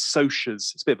as the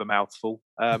Socias. It's a bit of a mouthful.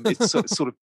 It's sort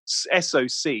of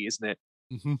SOC, isn't it?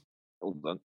 Hold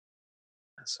on.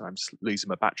 So I'm just losing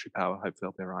my battery power. Hopefully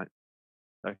I'll be all right.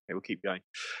 Okay, we'll keep going.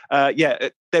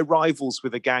 They're rivals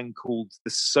with a gang called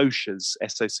the Socias,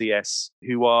 SOCS,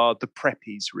 who are the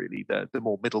preppies, really, the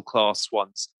more middle-class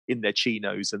ones in their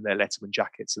chinos and their Letterman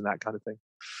jackets and that kind of thing.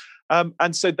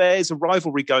 And so there's a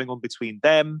rivalry going on between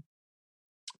them.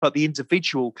 But the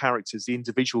individual characters, the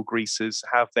individual greasers,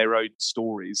 have their own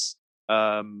stories.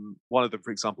 One of them,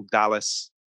 for example,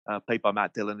 Dallas, played by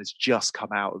Matt Dillon, has just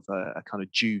come out of a kind of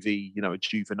juvie, a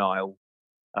juvenile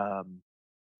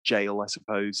jail, I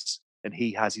suppose, and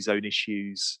he has his own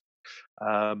issues.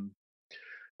 And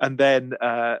then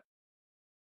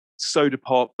Soda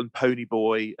Pop and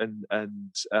Ponyboy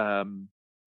and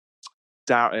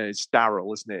it's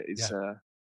Daryl, isn't it? It's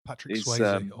Patrick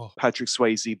Swayze. Patrick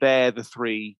Swayze. They're the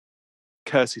three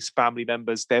Curtis family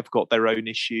members. They've got their own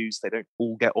issues. They don't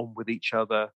all get on with each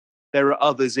other. There are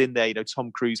others in there.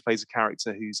 Tom Cruise plays a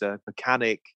character who's a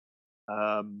mechanic.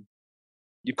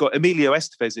 You've got Emilio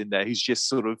Estevez in there, who's just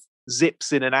sort of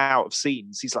zips in and out of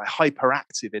scenes. He's like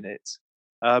hyperactive in it,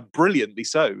 brilliantly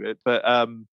so. But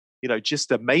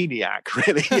just a maniac,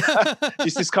 really.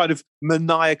 Just this kind of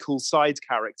maniacal side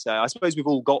character. I suppose we've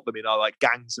all got them in our like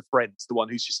gangs of friends. The one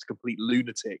who's just a complete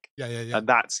lunatic, and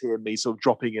that's him. He's sort of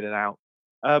dropping in and out.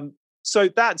 So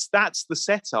that's the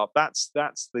setup. That's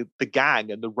the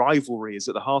gang, and the rivalry is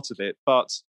at the heart of it.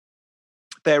 But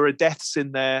there are deaths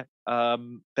in there.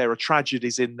 There are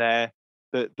tragedies in there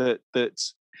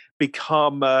that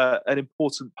become an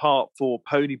important part for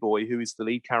Ponyboy, who is the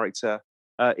lead character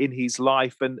in his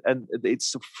life, and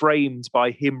it's framed by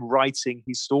him writing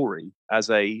his story as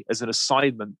an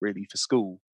assignment, really, for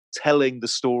school, telling the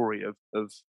story of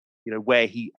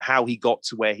how he got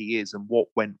to where he is and what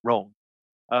went wrong.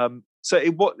 I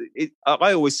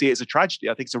always see it as a tragedy.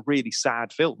 I think it's a really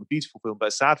sad film, a beautiful film, but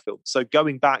a sad film. So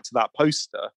going back to that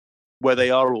poster where they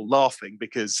are all laughing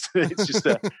because it's just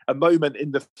a moment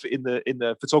in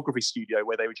the photography studio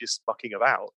where they were just fucking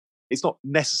about. It's not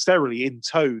necessarily in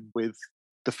tone with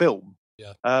the film,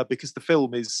 because the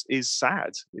film is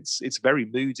sad. It's very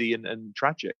moody and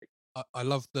tragic. I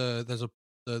love there's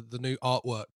the new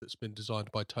artwork that's been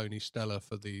designed by Tony Stella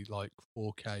for the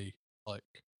 4K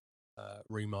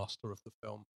remaster of the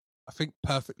film. I think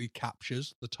perfectly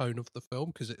captures the tone of the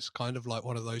film because it's kind of like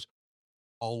one of those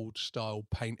old style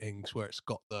paintings where it's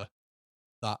got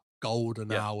that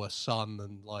golden hour sun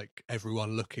and like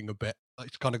everyone looking a bit like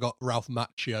it's kind of got Ralph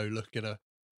Macchio looking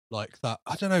like that.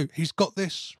 I don't know. He's got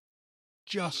this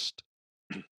just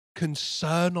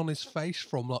concern on his face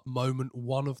from like moment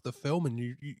one of the film, and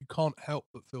you can't help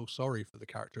but feel sorry for the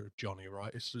character of Johnny,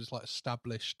 right? It's just like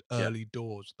established early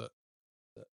doors that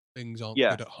things aren't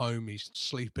good at home. He's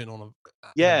sleeping on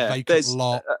a vacant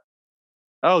lot.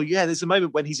 There's a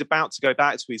moment when he's about to go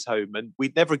back to his home, and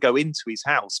we'd never go into his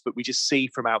house, but we just see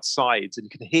from outside and you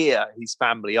can hear his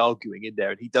family arguing in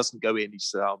there, and he doesn't go in. He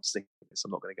says, I'm sick of this,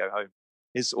 I'm not going to go home.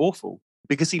 It's awful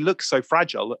because he looks so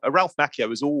fragile. Ralph Macchio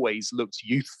has always looked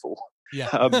youthful.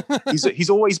 Yeah. He's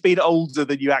always been older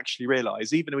than you actually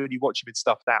realise. Even when you watch him in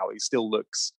stuff now, he still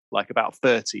looks like about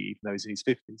 30, even though he's in his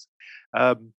 50s.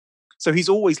 So he's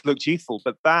always looked youthful,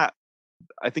 but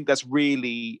I think that's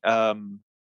really,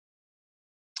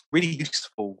 really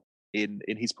useful in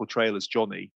his portrayal as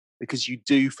Johnny, because you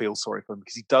do feel sorry for him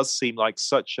because he does seem like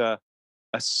such a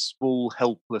small,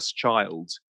 helpless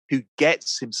child who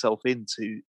gets himself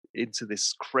into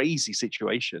this crazy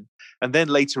situation. And then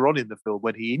later on in the film,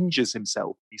 when he injures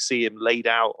himself, you see him laid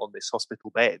out on this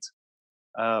hospital bed.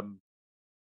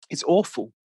 It's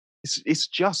awful. It's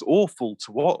just awful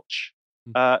to watch.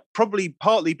 Probably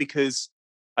partly because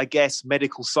I guess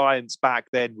medical science back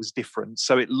then was different.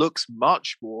 So it looks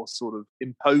much more sort of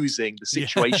imposing, the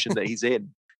situation that he's in,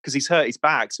 because he's hurt his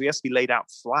back. So he has to be laid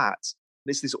out flat.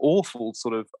 And it's this awful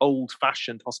sort of old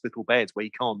fashioned hospital bed where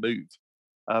you can't move,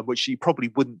 which you probably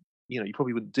wouldn't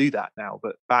do that now.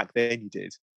 But back then you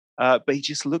did. But he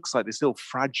just looks like this little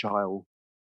fragile,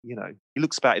 he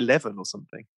looks about 11 or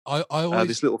something. I always,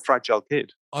 this little fragile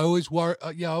kid. I always worry.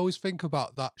 I always think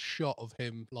about that shot of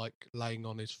him like laying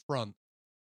on his front.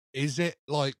 Is it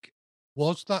like,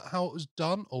 was that how it was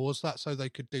done, or was that so they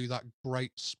could do that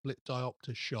great split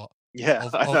diopter shot? Yeah,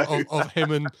 of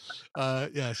him and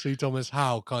C. Thomas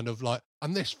Howell, kind of like.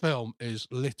 And this film is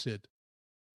littered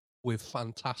with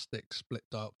fantastic split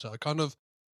diopter. I kind of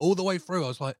all the way through, I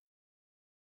was like,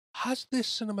 has this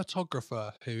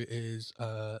cinematographer who is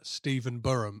Stephen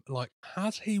Burham, like,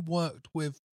 has he worked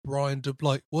with Brian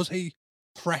was he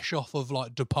fresh off of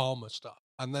like De Palma stuff?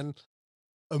 And then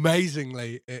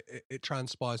amazingly, it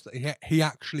transpires that he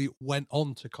actually went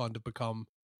on to kind of become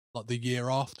like the year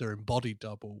after in Body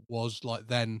Double was like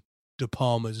then De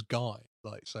Palma's guy.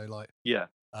 Like, so like,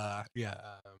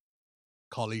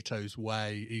 Carlito's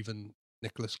Way, even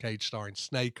Nicolas Cage starring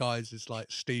Snake Eyes is like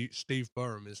Steve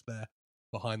Burham is there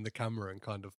behind the camera and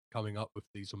kind of coming up with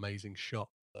these amazing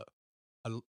shots that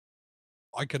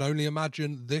I can only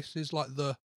imagine this is like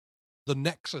the the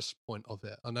nexus point of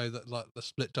it. I know that like the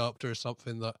split diopter is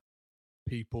something that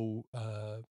people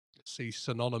see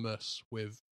synonymous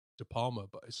with De Palma,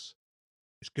 but it's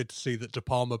good to see that De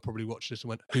Palma probably watched this and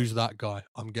went, "Who's that guy?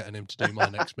 I'm getting him to do my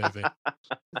next movie."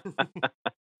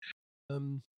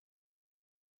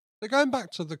 So going back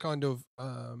to the kind of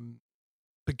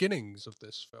beginnings of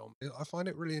this film, I find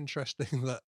it really interesting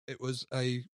that it was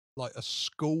a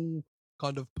school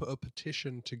kind of put a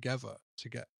petition together to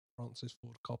get Francis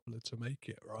Ford Coppola to make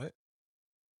it, right?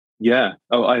 Yeah.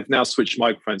 Oh, I've now switched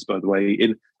microphones, by the way.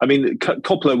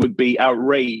 Coppola would be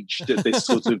outraged at this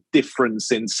sort of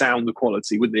difference in sound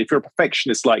quality, wouldn't he? If you're a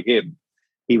perfectionist like him,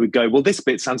 he would go, well, this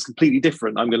bit sounds completely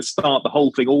different. I'm going to start the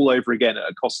whole thing all over again at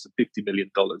a cost of $50 million.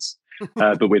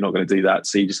 But we're not going to do that.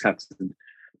 So you just have to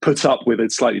put up with a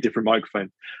slightly different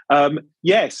microphone.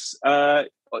 Yes.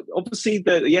 Obviously,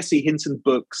 the S.E. Hinton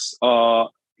books are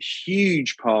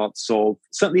huge parts of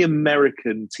certainly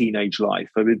American teenage life.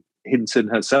 I mean, Hinton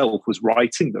herself was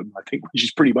writing them, I think, when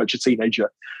she's pretty much a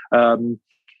teenager. And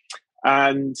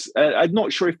I'm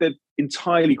not sure if they've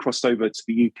entirely crossed over to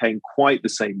the UK in quite the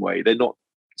same way. They're not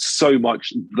so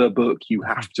much the book you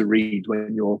have to read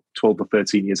when you're 12 or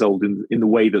 13 years old in the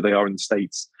way that they are in the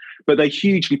States. But they're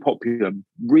hugely popular,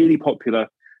 really popular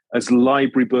as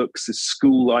library books, as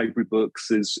school library books,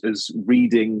 as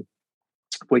reading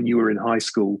when you were in high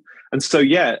school. And so,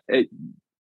 yeah,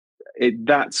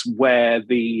 that's where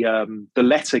the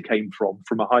letter came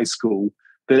from a high school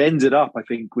that ended up, I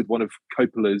think, with one of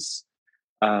Coppola's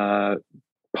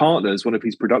partners, one of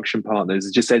his production partners.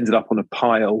 It just ended up on a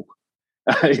pile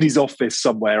in his office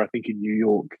somewhere, I think in New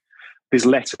York. His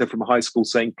letter from high school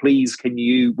saying, please,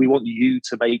 we want you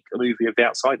to make a movie of The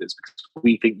Outsiders because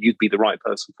we think you'd be the right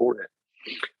person for it.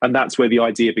 And that's where the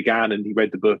idea began. And he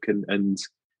read the book and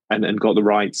got the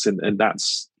rights. And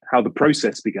that's how the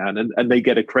process began. And they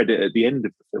get a credit at the end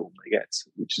of the film,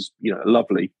 which is,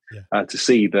 lovely to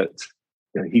see that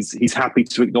he's happy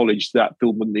to acknowledge that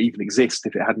film wouldn't even exist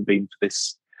if it hadn't been for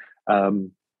this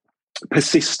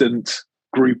persistent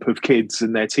group of kids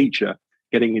and their teacher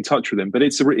getting in touch with them. But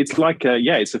it's like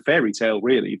it's a fairy tale,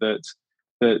 really,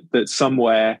 that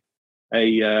somewhere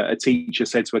a teacher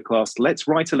said to a class, let's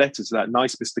write a letter to that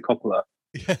nice Mr. Coppola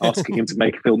asking him to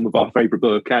make a film of our favorite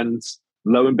book. And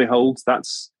lo and behold,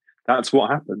 that's what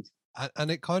happened.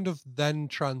 And it kind of then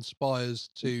transpires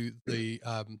to the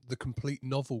complete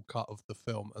novel cut of the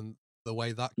film and the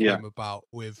way that came about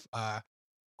with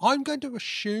I'm going to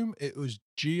assume it was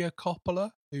Gia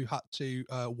Coppola who had to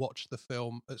watch the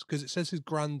film because it says his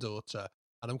granddaughter,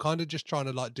 and I'm kind of just trying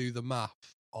to do the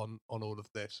math on all of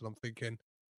this, and I'm thinking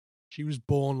she was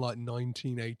born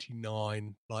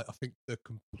 1989. I think the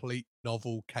complete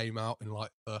novel came out in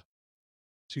the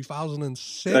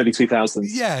 2006, early 2000s.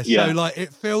 Yeah, so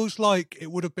it feels like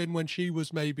it would have been when she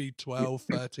was maybe 12,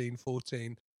 13,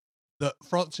 14 that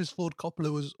Francis Ford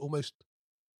Coppola was almost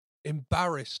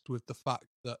embarrassed with the fact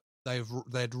that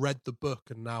they'd read the book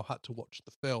and now had to watch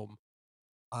the film.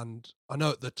 And I know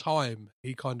at the time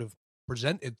he kind of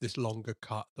presented this longer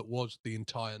cut that was the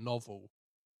entire novel,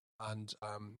 and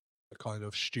the kind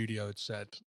of studio had said,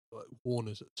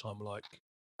 Warner's at the time,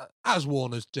 as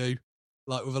Warner's do,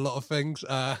 with a lot of things,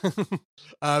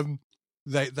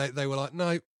 they were like,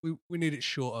 no, we need it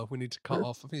shorter, we need to cut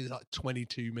off, I think it's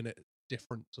 22-minute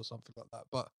difference or something like that.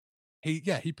 But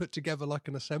he put together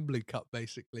an assembly cut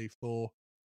basically for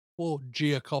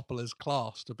Gia Coppola's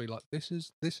class to be this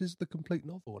is the complete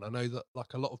novel. And I know that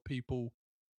a lot of people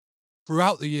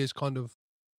throughout the years kind of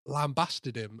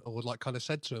lambasted him or kind of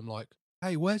said to him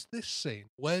hey, where's this scene?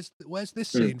 Where's this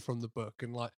scene from the book?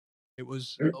 And it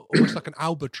was almost like an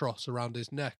albatross around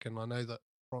his neck. And I know that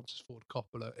Francis Ford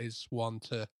Coppola is one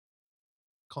to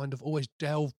kind of always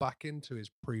delve back into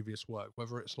his previous work,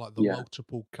 whether it's the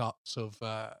multiple cuts of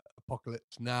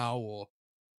Apocalypse Now, or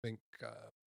I think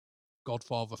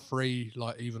Godfather 3,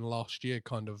 even last year,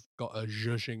 kind of got a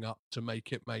zhuzhing up to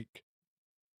make it make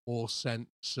more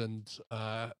sense and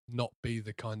not be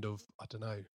the kind of, I don't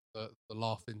know, the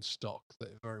laughing stock that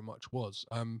it very much was.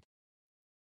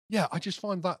 I just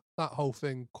find that whole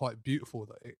thing quite beautiful,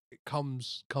 that it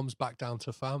comes back down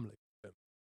to family.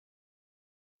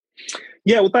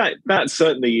 Yeah, well, that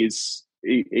certainly is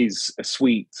a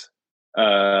sweet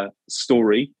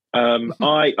story.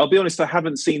 I'll be honest, I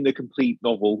haven't seen the complete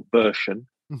novel version.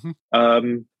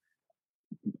 Mm-hmm.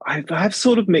 I have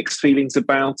sort of mixed feelings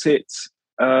about it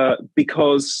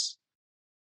because,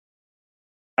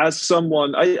 as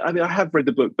someone, I mean, I have read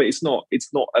the book, but it's not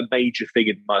a major thing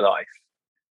in my life.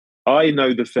 I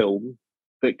know the film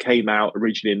that came out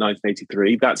originally in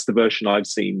 1983. That's the version I've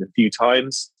seen a few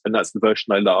times, and that's the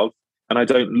version I love. And I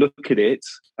don't look at it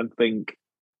and think,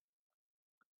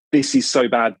 this is so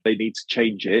bad they need to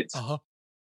change it. Uh-huh.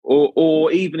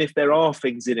 Or even if there are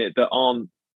things in it that aren't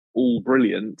all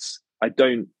brilliant,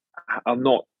 I'm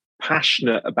not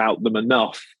passionate about them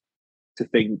enough to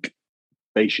think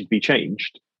they should be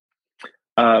changed.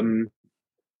 For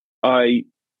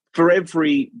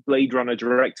every Blade Runner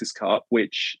director's cut,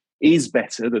 which is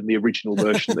better than the original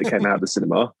version that came out of the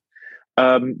cinema,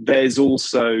 there's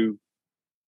also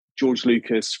George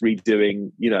Lucas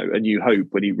redoing, A New Hope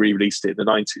when he re-released it in the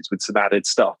 90s with some added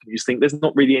stuff. And you just think there's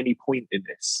not really any point in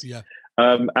this. Yeah.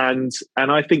 And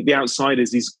I think The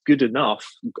Outsiders is good enough,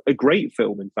 a great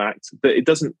film, in fact, that it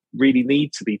doesn't really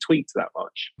need to be tweaked that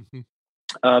much.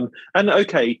 Mm-hmm. And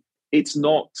okay, it's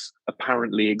not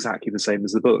apparently exactly the same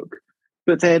as the book,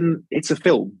 but then it's a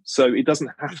film, so it doesn't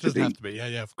have to be.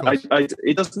 Yeah, of course.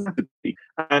 It doesn't have to be.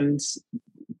 And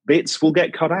bits will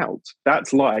get cut out.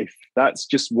 That's life. That's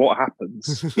just what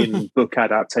happens in book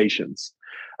adaptations.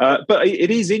 But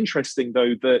it is interesting,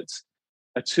 though, that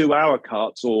a 2-hour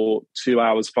cut or 2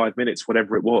 hours, 5 minutes,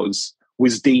 whatever it was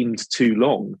deemed too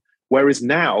long. Whereas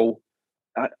now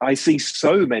I see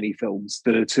so many films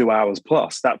that are 2 hours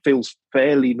plus. That feels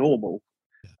fairly normal.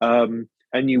 And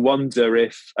you wonder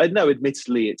if, no,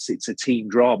 admittedly, it's a teen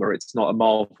drama. It's not a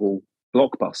Marvel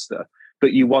blockbuster.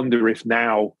 But you wonder if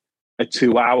now a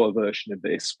 2-hour version of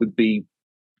this would be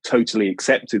totally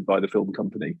accepted by the film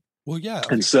company. Well, yeah.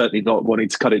 And certainly not wanting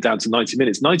to cut it down to 90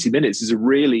 minutes. 90 minutes is a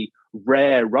really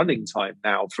rare running time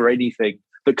now for anything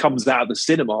that comes out of the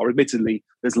cinema. Admittedly,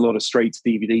 there's a lot of straight to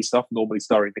DVD stuff, normally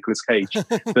starring Nicolas Cage,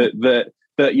 that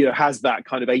has that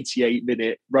kind of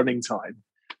 88-minute running time.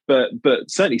 But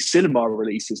certainly cinema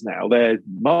releases now, they're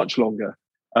much longer.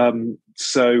 But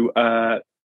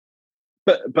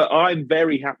I'm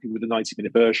very happy with the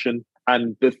 90-minute version.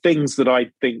 And the things that I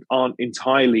think aren't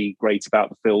entirely great about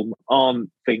the film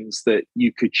aren't things that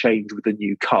you could change with a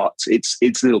new cut.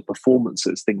 It's little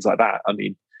performances, things like that. I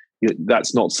mean,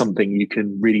 that's not something you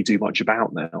can really do much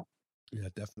about now. Yeah,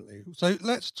 definitely. So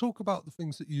let's talk about the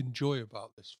things that you enjoy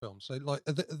about this film. So, like,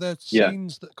 are there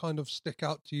scenes that kind of stick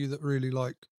out to you that really,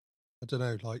 like, I don't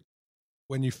know, like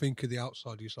when you think of The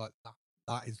Outsider, you're like,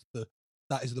 that is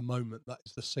the moment, that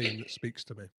is the scene that speaks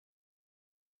to me.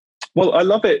 Well, I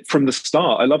love it from the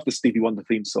start. I love the Stevie Wonder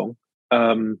theme song.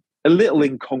 A little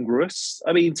incongruous.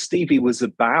 I mean, Stevie was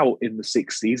about in the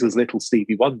 60s as Little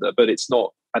Stevie Wonder, but it's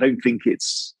not, I don't think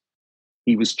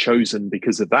he was chosen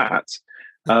because of that.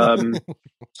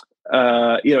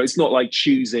 It's not like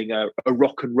choosing a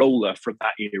rock and roller from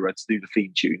that era to do the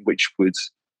theme tune, which would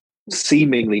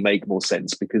seemingly make more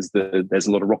sense because there's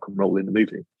a lot of rock and roll in the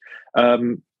movie.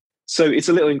 So it's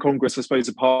a little incongruous, I suppose,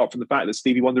 apart from the fact that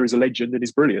Stevie Wonder is a legend and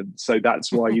is brilliant. So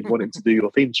that's why you'd want him to do your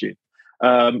theme tune.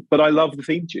 But I love the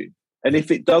theme tune. And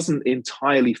if it doesn't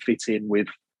entirely fit in with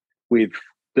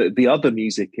the other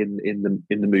music in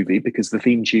the movie, because the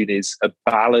theme tune is a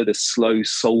ballad, a slow,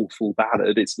 soulful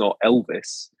ballad, it's not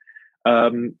Elvis,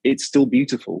 it's still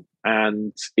beautiful.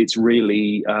 And it's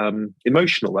really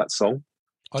emotional, that song.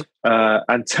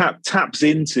 And taps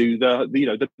into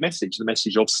the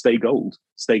message of stay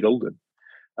golden.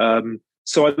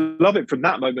 So I love it from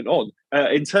that moment on.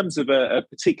 In terms of a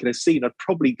particular scene, I'd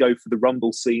probably go for the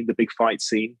Rumble scene, the big fight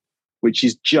scene, which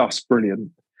is just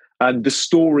brilliant. And the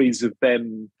stories of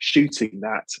them shooting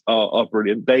that are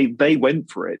brilliant. They went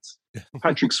for it.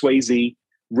 Patrick Swayze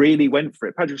really went for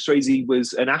it. Patrick Swayze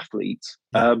was an athlete.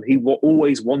 He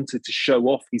always wanted to show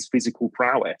off his physical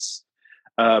prowess.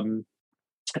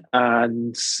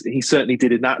 And he certainly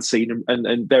did in that scene.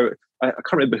 And there, I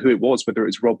can't remember who it was, whether it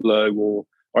was Rob Lowe or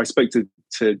I spoke to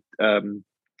Darren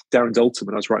Dalton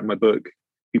when I was writing my book,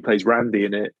 who plays Randy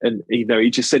in it. And, he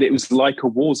just said it was like a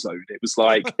war zone. It was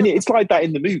like, and it's like that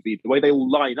in the movie, the way they all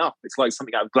line up. It's like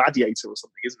something out of Gladiator or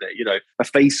something, isn't it? A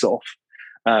face-off.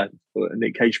 A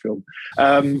Nick Cage film.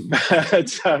 They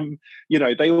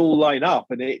all line up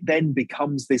and it then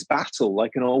becomes this battle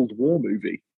like an old war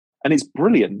movie. And it's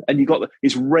brilliant. And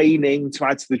it's raining to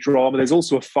add to the drama. There's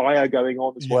also a fire going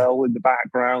on as well in the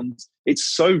background. It's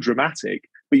so dramatic,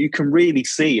 but you can really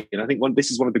see, and I think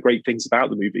this is one of the great things about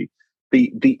the movie,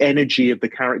 the energy of the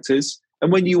characters.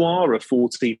 And when you are a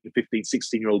 14, 15,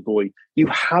 16-year-old boy, you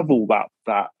have all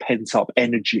that pent-up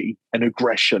energy and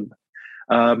aggression.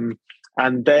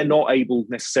 And they're not able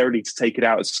necessarily to take it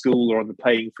out at school or on the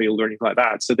playing field or anything like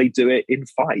that. So they do it in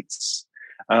fights.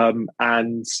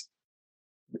 And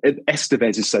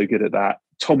Estevez is so good at that.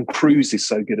 Tom Cruise is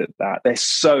so good at that. They're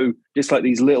so just like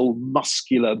these little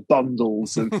muscular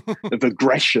bundles of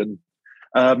aggression.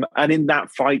 And in that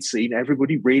fight scene,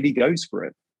 everybody really goes for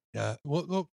it. Yeah.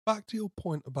 Well, back to your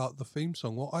point about the theme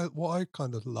song. What I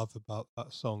kind of love about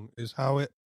that song is how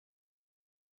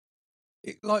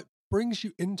it like brings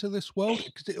you into this world,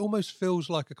 because it almost feels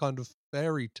like a kind of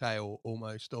fairy tale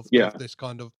almost of this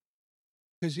kind of,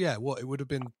 because it would have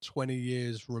been 20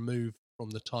 years removed from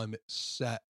the time it's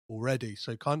set already,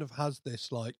 so kind of has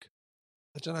this like,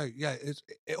 I don't know,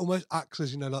 it almost acts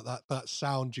as, like that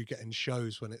sound you get in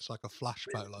shows when it's like a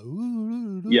flashback, like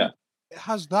ooh, it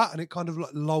has that, and it kind of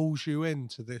like lulls you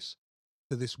into this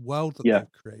world that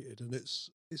they've created. And it's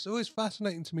always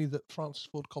fascinating to me that Francis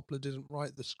Ford Coppola didn't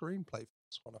write the screenplay for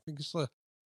this one. I think it's a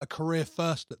career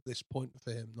first at this point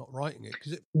for him, not writing it,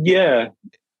 because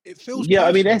it feels personal.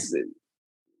 I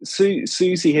mean,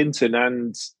 Susie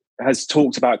Hinton has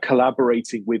talked about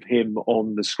collaborating with him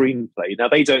on the screenplay. Now,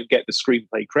 they don't get the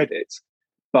screenplay credit,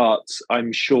 but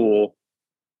I'm sure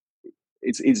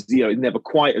it's never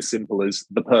quite as simple as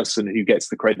the person who gets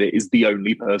the credit is the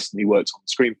only person who works on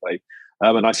the screenplay.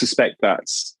 And I suspect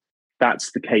that's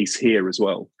the case here as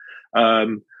well.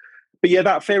 But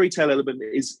that fairy tale element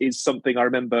is something I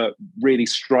remember really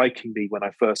striking me when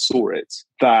I first saw it,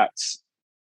 that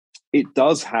it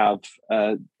does have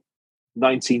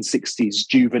 1960s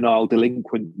juvenile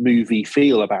delinquent movie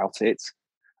feel about it,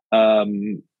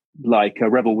 like a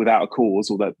Rebel Without a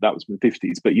Cause, or that was from the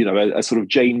 50s, but a sort of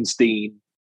James Dean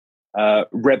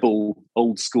rebel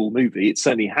old school movie. It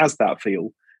certainly has that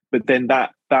feel, but then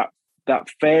that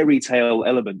fairy tale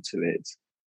element to it,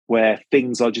 where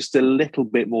things are just a little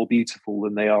bit more beautiful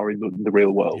than they are in the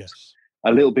real world,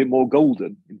 a little bit more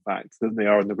golden, in fact, than they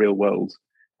are in the real world,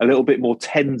 a little bit more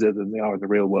tender than they are in the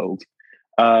real world.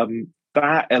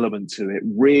 That element to it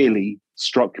really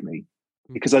struck me,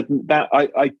 because I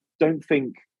don't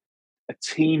think a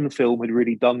teen film had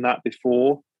really done that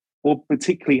before, or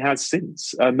particularly has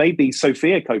since. Maybe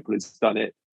Sofia Coppola's done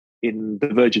it in The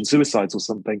Virgin Suicides or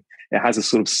something. It has a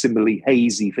sort of similarly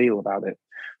hazy feel about it.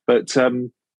 But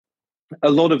a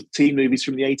lot of teen movies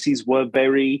from the 80s were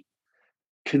very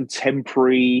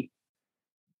contemporary,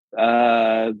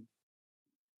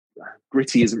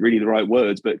 gritty isn't really the right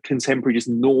words, but contemporary, just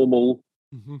normal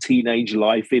teenage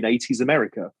life in 80s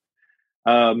America.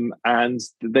 And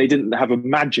they didn't have a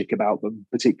magic about them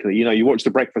particularly. You watch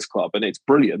The Breakfast Club and it's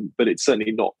brilliant, but it's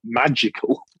certainly not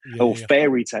magical or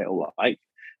fairy tale like.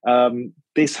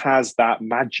 This has that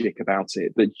magic about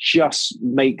it that just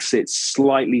makes it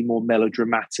slightly more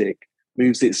melodramatic,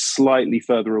 moves it slightly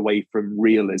further away from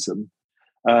realism.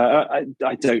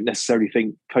 I don't necessarily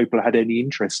think Coppola had any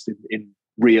interest in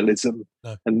realism.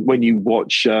 No. And when you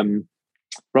watch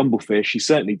Rumblefish, he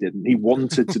certainly didn't. He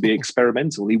wanted to be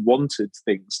experimental. He wanted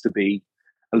things to be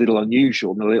a little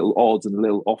unusual and a little odd and a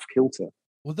little off-kilter.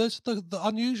 Well, there's the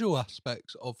unusual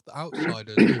aspects of The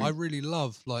Outsiders I really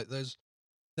love. Like, there's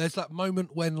that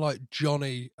moment when, like,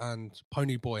 Johnny and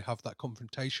Ponyboy have that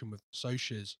confrontation with the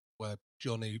Socs, where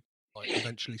Johnny, like,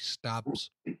 eventually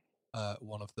stabs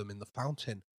one of them in the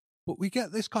fountain. But we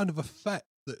get this kind of effect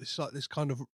that it's like this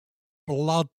kind of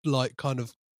blood, like, kind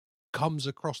of comes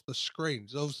across the screen.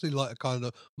 It's obviously like a kind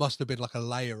of, must have been like a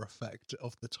layer effect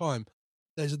of the time.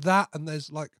 There's that, and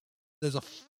there's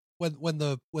when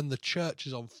the church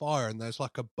is on fire and there's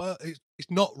like it's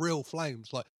not real flames,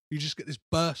 like you just get this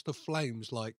burst of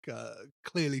flames, like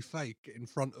clearly fake, in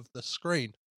front of the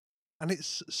screen. And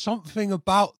it's something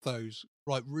about those,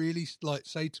 like, really, like,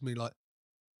 say to me, like,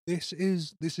 this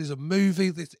is a movie,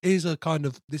 this is a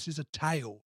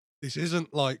tale. This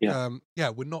isn't like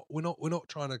we're not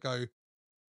trying to go,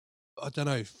 I don't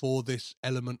know, for this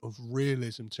element of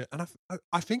realism to it. And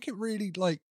I think it really,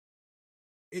 like,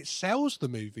 it sells the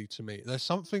movie to me. There's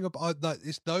something about that.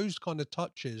 It's those kind of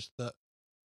touches that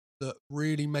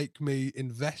really make me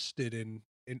invested in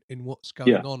what's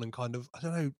going on, and kind of, I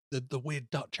don't know, the weird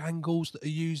Dutch angles that are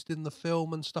used in the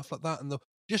film and stuff like that, and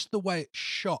just the way it's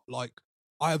shot. Like,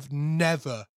 I've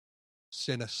never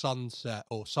seen a sunset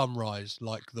or sunrise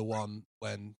like the one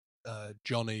when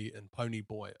Johnny and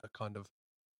Ponyboy are kind of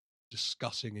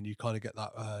discussing, and you kind of get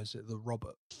that is it the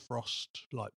Robert Frost,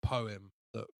 like, poem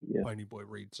that Ponyboy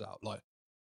reads out? Like,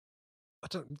 I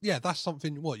don't, that's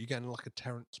something, what you get in like a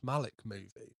Terrence Malick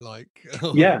movie, like.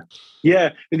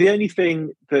 The only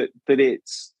thing that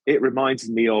it reminds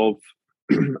me of,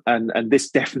 and this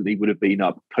definitely would have been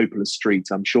up Coppola's street,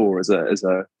 I'm sure, as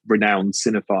a renowned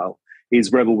cinephile,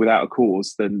 is Rebel Without a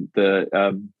Cause,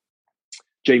 the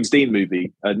James Dean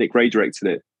movie. Nick Ray directed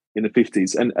it in the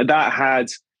 50s, and that had,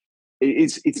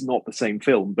 it's not the same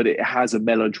film, but it has a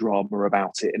melodrama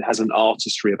about it, and has an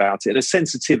artistry about it, and a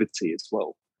sensitivity as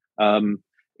well.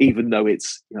 Even though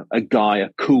it's a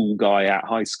cool guy at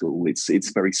high school,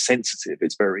 it's very sensitive.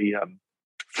 It's very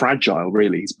fragile,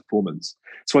 really, his performance.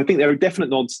 So I think there are definite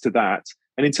nods to that.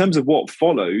 And in terms of what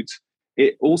followed,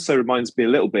 it also reminds me a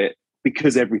little bit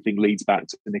because everything leads back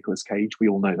to Nicolas Cage. We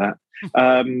all know that.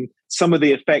 Some of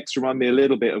the effects remind me a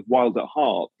little bit of Wild at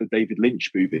Heart, the David Lynch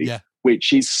movie,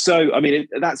 which is so, I mean,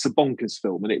 that's a bonkers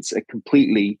film and it's a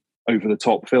completely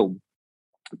over-the-top film.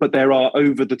 But there are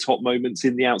over-the-top moments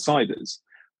in The Outsiders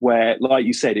where, like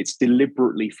you said, it's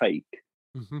deliberately fake.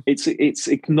 Mm-hmm. It's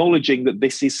acknowledging that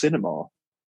this is cinema.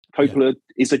 Coppola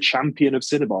is a champion of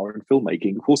cinema and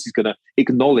filmmaking. Of course, he's going to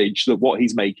acknowledge that what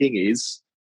he's making is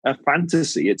a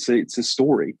fantasy. It's a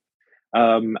story.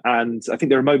 And I think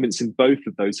there are moments in both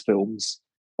of those films,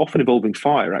 often involving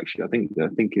fire, actually. I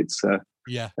think it's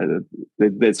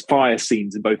there's fire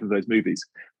scenes in both of those movies,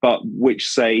 but which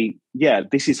say,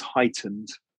 this is heightened.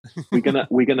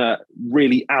 We're gonna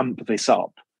really amp this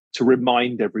up to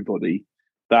remind everybody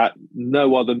that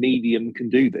no other medium can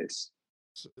do this.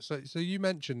 So you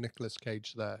mentioned Nicolas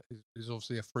Cage there is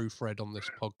obviously a through thread on this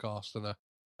podcast and a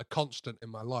constant in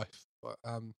my life. But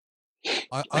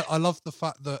I love the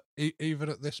fact that even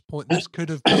at this point, this could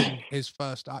have been his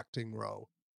first acting role.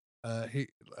 He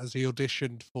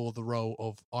auditioned for the role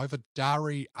of either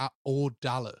Darry or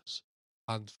Dallas,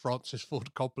 and Francis Ford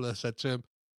Coppola said to him,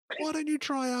 "Why don't you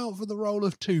try out for the role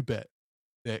of 2-Bit,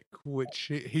 Nick?"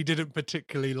 Which he didn't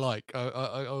particularly like.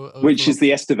 Which is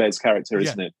the Estevez character,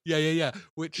 isn't it? Yeah.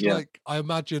 Which, like, I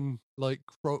imagine, like,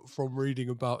 from reading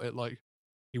about it, like,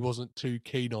 he wasn't too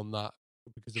keen on that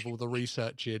because of all the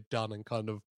research he had done and kind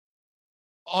of.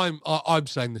 I'm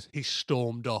saying this. He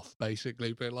stormed off,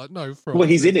 basically, but like, no. Well,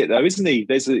 he's in it though, isn't he?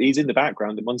 He's in the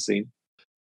background in one scene.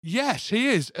 Yes, he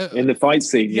is in the fight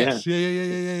scene. Yes,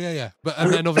 yeah. But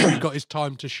and then obviously he got his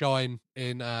time to shine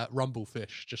in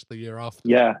Rumblefish just the year after.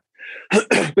 Yeah,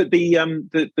 but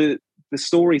the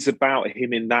stories about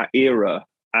him in that era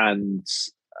and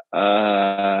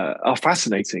are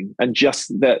fascinating, and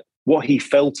just that what he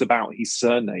felt about his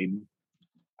surname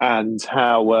and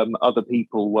how other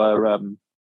people were.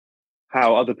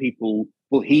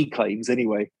 Well, he claims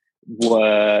anyway,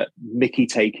 were Mickey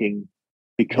taking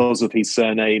because of his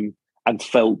surname and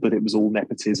felt that it was all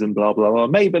nepotism, blah, blah, blah.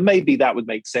 Maybe that would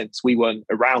make sense. We weren't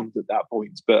around at that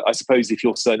point. But I suppose if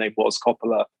your surname was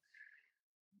Coppola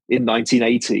in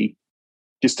 1980,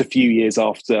 just a few years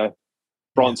after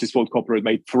Francis Ford Coppola had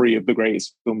made 3 of the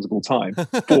greatest films of all time,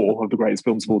 4 of the greatest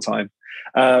films of all time,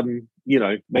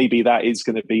 maybe that is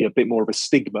going to be a bit more of a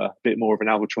stigma, a bit more of an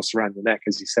albatross around the neck,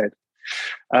 as you said.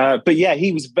 But yeah,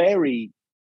 he was very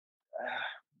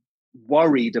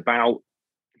worried about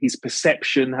his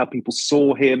perception, how people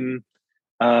saw him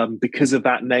because of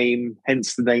that name,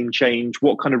 hence the name change,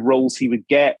 what kind of roles he would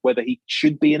get, whether he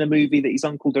should be in a movie that his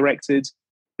uncle directed,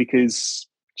 because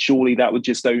surely that would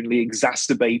just only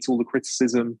exacerbate all the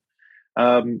criticism.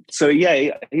 So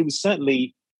yeah, he was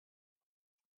certainly,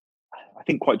 I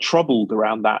think, quite troubled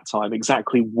around that time,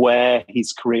 exactly where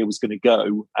his career was going to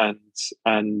go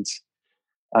and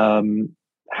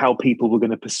how people were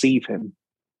going to perceive him.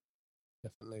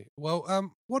 Definitely.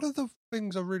 Well, one of the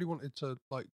things I really wanted to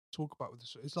talk about with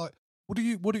this is what do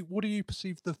you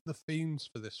perceive the themes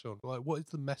for this film? Like, what is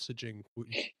the messaging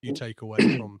you take away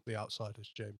from The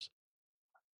Outsiders, James?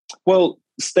 Well,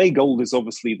 stay gold is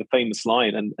obviously the famous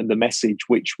line and the message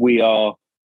which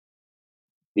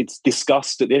it's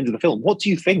discussed at the end of the film. What do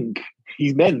you think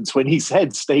he meant when he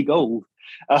said stay gold?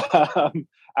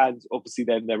 And obviously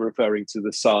then they're referring to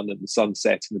the sun and the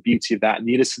sunset and the beauty of that and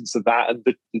the innocence of that. And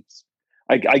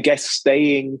I guess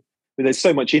staying, there's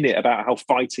so much in it about how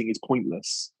fighting is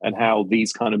pointless and how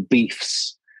these kind of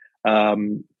beefs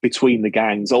between the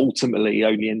gangs ultimately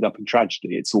only end up in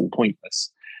tragedy. It's all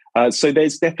pointless. So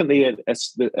there's definitely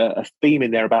a theme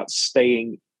in there about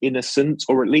staying innocent,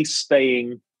 or at least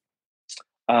staying,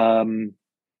 I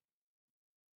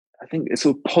think it's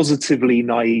sort of positively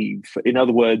naive. In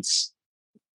other words,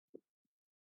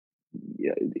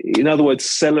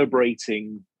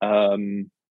 celebrating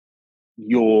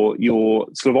your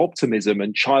sort of optimism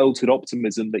and childhood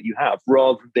optimism that you have,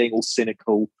 rather than being all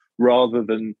cynical, rather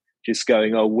than just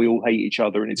going, oh, we all hate each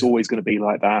other and it's always going to be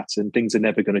like that and things are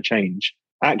never going to change.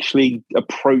 Actually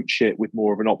approach it with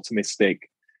more of an optimistic,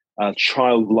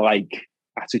 childlike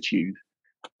attitude.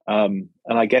 And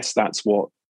I guess that's what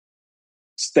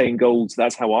staying gold,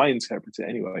 that's how I interpret it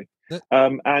anyway.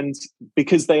 And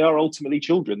because they are ultimately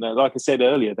children, like I said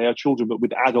earlier, they are children, but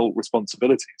with adult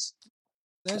responsibilities.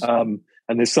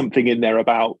 And there's something in there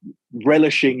about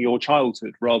relishing your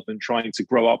childhood rather than trying to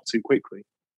grow up too quickly.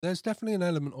 There's definitely an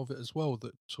element of it as well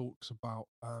that talks about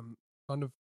kind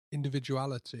of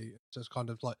individuality. It says kind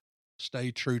of like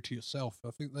stay true to yourself.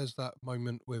 I think there's that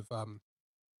moment with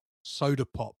Soda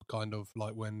Pop, kind of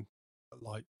like when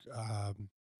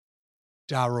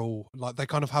Daryl, like they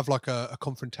kind of have like a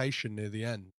confrontation near the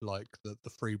end, like the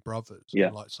three brothers,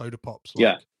 and like Soda Pop's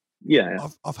like,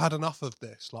 I've had enough of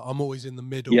this. Like I'm always in the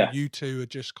middle. You two are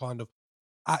just kind of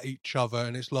at each other,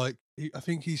 and it's like I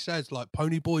think he says like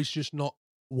Ponyboy's just not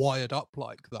wired up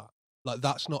like that. Like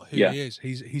that's not who he is.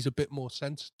 He's a bit more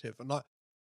sensitive, and like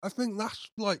I think that's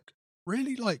like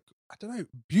really like I don't know,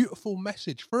 beautiful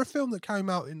message for a film that came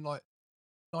out in like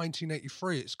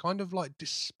 1983. It's kind of like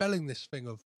dispelling this thing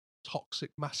of toxic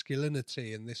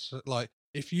masculinity and this like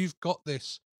if you've got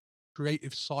this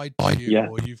creative side to you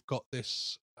or you've got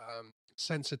this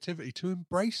sensitivity, to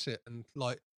embrace it and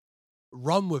like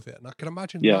run with it. And I can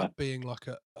imagine that being like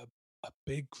a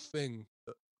big thing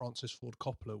that Francis Ford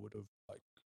Coppola would have like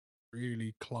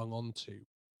really clung on to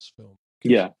this film.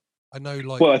 I know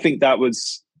like I think that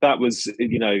was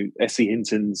you know S.E.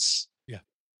 Hinton's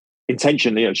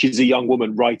intention. You know, she's a young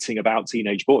woman writing about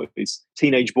teenage boys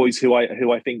who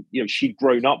I think, you know, she'd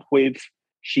grown up with.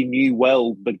 She knew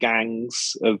well the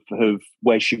gangs of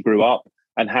where she grew up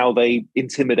and how they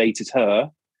intimidated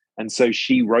her, and so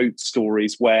she wrote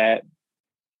stories where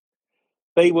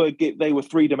they were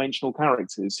three-dimensional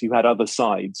characters who had other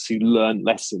sides, who learned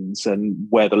lessons, and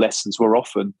where the lessons were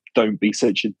often don't be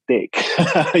such a dick,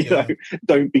 you know,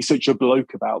 don't be such a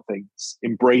bloke about things.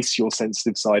 Embrace your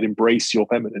sensitive side, embrace your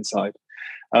feminine side.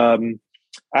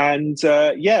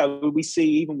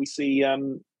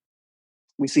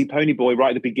 We see Ponyboy right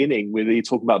at the beginning where you're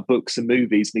talking about books and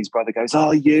movies, and his brother goes,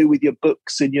 "Oh, you with your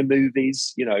books and your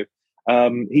movies," you know.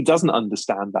 He doesn't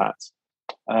understand that,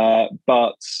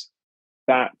 but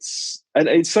and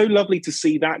it's so lovely to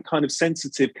see that kind of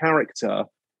sensitive character,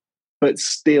 but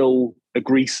still a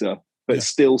greaser, but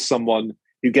still someone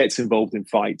who gets involved in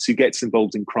fights, who gets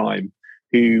involved in crime,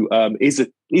 who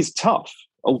is tough.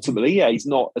 Ultimately, he's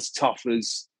not as tough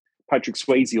as Patrick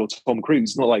Swayze or Tom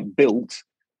Cruise, not like built,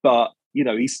 but you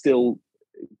know, he's still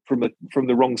from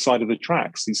the wrong side of the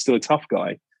tracks. He's still a tough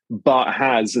guy, but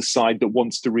has a side that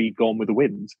wants to read Gone with the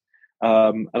Wind.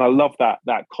 And I love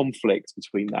that conflict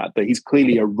between that he's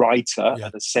clearly a writer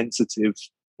and a sensitive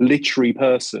literary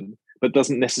person, but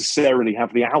doesn't necessarily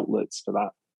have the outlets for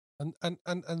that. And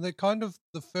they kind of,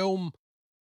 the film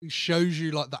shows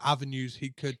you like the avenues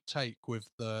he could take with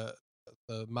the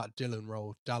Matt Dillon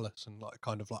role, Dallas, and like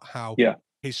kind of like how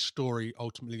his story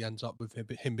ultimately ends up with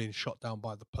him being shot down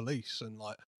by the police, and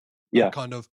like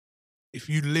kind of if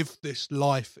you live this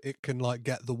life, it can like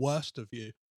get the worst of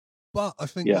you. But I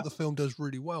think what the film does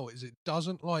really well is it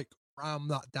doesn't like ram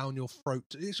that down your throat.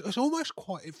 It's almost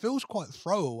quite, it feels quite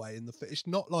throwaway in the film. It's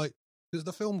not like, because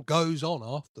the film goes on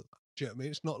after that. Do you know what I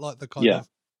mean? It's not like the kind of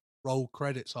roll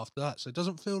credits after that. So it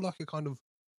doesn't feel like a kind of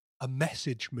a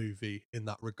message movie in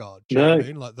that regard. Do you know what I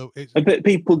mean? Like the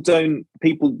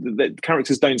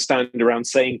characters don't stand around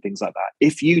saying things like that.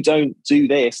 If you don't do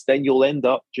this, then you'll end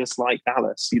up just like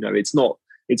Dallas. You know, it's not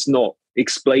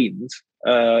explained.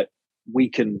 We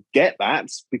can get that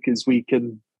because we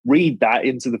can read that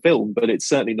into the film, but it's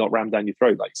certainly not rammed down your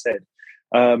throat, like you said.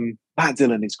 Matt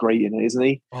Dillon is great in it, isn't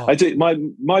he? I do.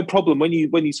 My problem when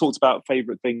you talked about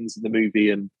favourite things in the movie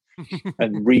and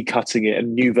recutting it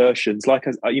and new versions, like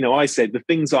I said, the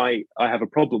things I have a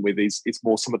problem with is it's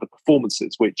more some of the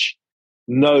performances, which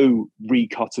no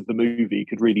recut of the movie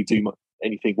could really do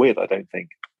anything with, I don't think.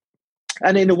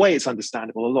 And in a way, it's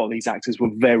understandable. A lot of these actors were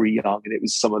very young and it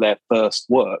was some of their first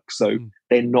work, so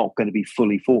they're not going to be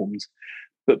fully formed.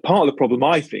 But part of the problem,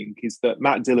 I think, is that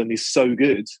Matt Dillon is so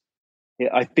good,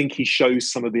 I think he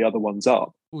shows some of the other ones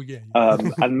up.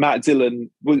 And Matt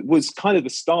Dillon was kind of the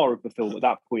star of the film at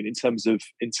that point in terms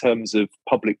of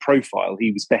public profile.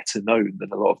 He was better known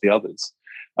than a lot of the others,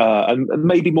 and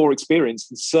maybe more experienced,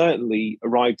 and certainly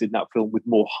arrived in that film with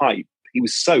more hype. He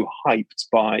was so hyped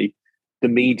by the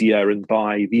media and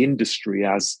by the industry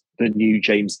as the new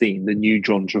James Dean, the new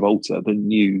John Travolta, the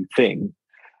new thing.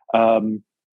 But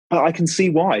I can see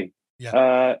why.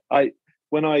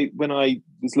 When I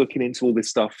was looking into all this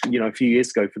stuff, a few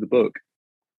years ago for the book,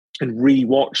 and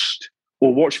watched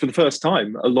for the first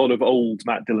time a lot of old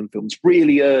Matt Dillon films,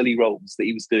 really early roles that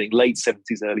he was doing, late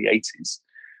 70s, early 80s,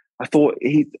 I thought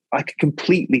I could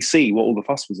completely see what all the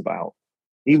fuss was about.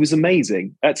 He was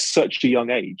amazing at such a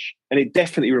young age. And it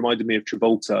definitely reminded me of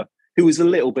Travolta, who was a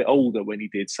little bit older when he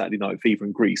did Saturday Night Fever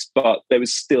and Grease, but there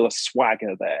was still a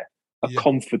swagger there, a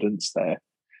confidence there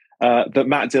that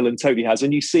Matt Dillon totally has.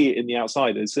 And you see it in The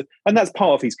Outsiders. And that's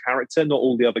part of his character. Not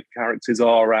all the other characters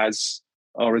are as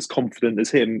confident as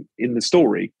him in the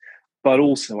story. But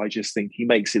also, I just think he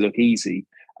makes it look easy.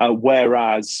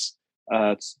 Whereas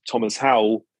Thomas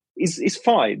Howell is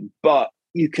fine, but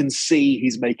you can see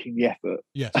he's making the effort.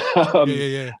 Yes.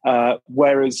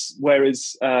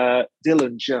 Whereas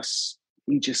Dylan just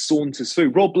saunters through.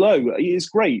 Rob Lowe, he is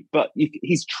great, but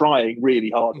he's trying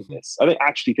really hard in this. I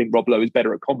actually think Rob Lowe is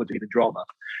better at comedy than drama.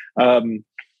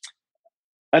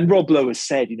 And Rob Lowe has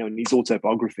said, in his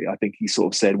autobiography, I think he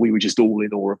sort of said, we were just all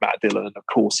in awe of Matt Dillon, and of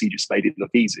course he just made it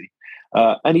look easy.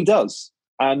 And he does.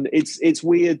 And it's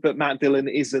weird, but Matt Dillon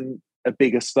isn't a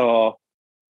bigger star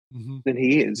than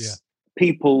he is. Yeah.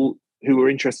 People who are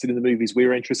interested in the movies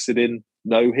we're interested in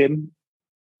know him,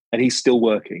 and he's still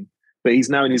working. But he's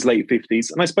now in his late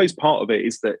 50s. And I suppose part of it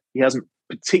is that he hasn't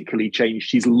particularly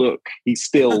changed his look. He's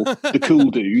still the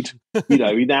cool dude.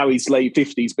 Now he's late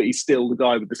 50s, but he's still the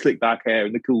guy with the slick back hair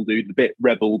and the cool dude, a bit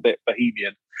rebel, a bit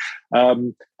bohemian.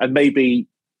 And maybe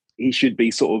he should be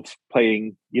sort of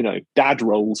playing, dad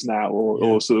roles now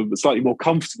or sort of slightly more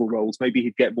comfortable roles. Maybe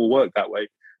he'd get more work that way.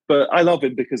 But I love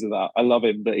him because of that. I love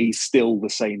him that he's still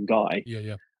the same guy.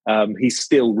 Yeah. He's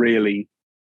still really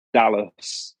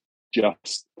Dallas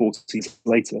just 40 years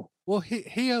later. Well,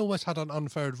 he almost had an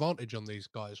unfair advantage on these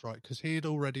guys, right? Because he had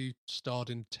already starred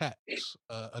in Tex,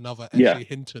 another S.E.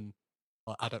 Hinton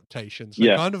adaptation.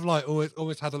 So kind of like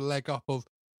always had a leg up of,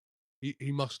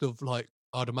 he must have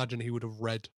I'd imagine he would have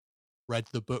read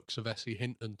the books of S.E.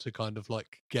 Hinton to kind of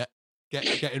get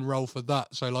in role for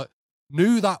that. So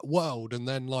knew that world, and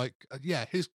then and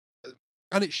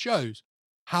it shows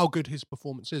how good his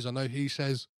performance is. I know he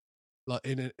says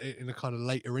in a kind of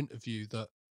later interview that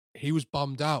he was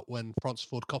bummed out when Francis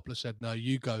Ford Coppola said, no,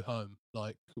 you go home,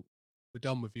 we're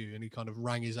done with you. And he kind of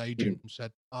rang his agent and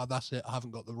said, that's it, I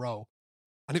haven't got the role.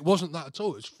 And it wasn't that at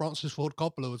all. It's Francis Ford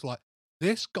Coppola was like,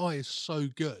 this guy is so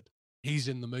good, he's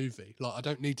in the movie. I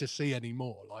don't need to see any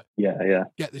more.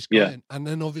 Get this guy in. And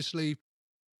then obviously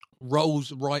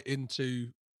rolls right into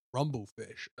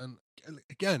Rumblefish, and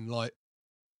again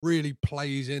really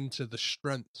plays into the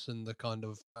strengths and the kind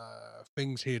of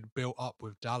things he had built up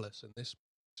with Dallas, and this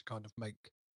to kind of make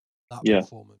that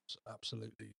performance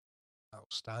absolutely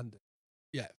outstanding.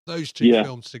 Those two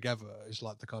films together is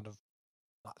the kind of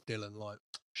Matt Dillon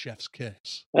chef's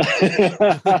kiss.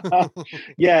 Well,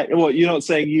 you're not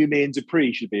saying you, me, and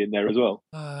Dupree should be in there as well?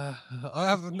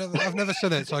 I've never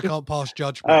seen it, so I can't pass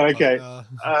judgment. Oh, okay.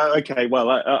 Okay. Well,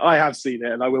 I have seen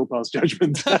it, and I will pass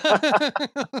judgment.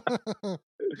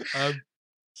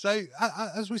 So,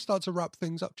 as we start to wrap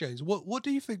things up, James, what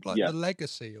do you think the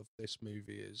legacy of this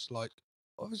movie is?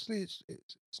 Obviously,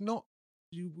 it's not.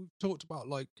 We've talked about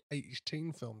 80s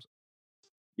teen films.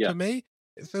 Yeah. To me,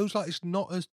 it feels like it's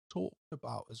not as talked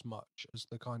about as much as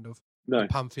the kind of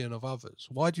pantheon of others.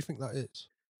 Why do you think that is?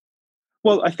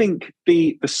 Well, I think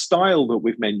the style that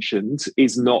we've mentioned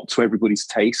is not to everybody's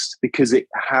taste because it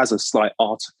has a slight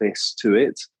artifice to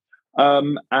it.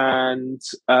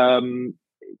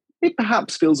 It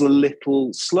perhaps feels a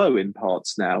little slow in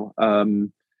parts now.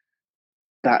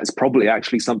 That is probably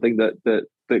actually something that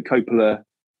Coppola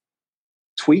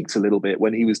tweaked a little bit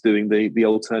when he was doing the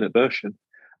alternate version.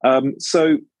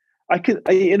 So I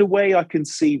can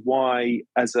see why,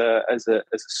 as a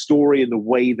story and the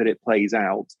way that it plays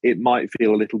out, it might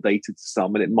feel a little dated to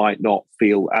some, and it might not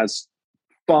feel as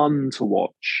fun to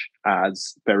watch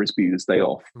as Ferris Bueller's Day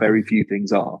Off. Very few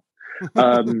things are.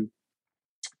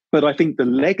 But I think the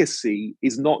legacy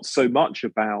is not so much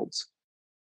about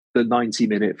the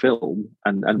 90-minute film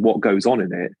and what goes on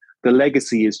in it. The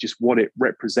legacy is just what it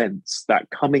represents, that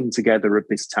coming together of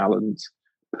this talent,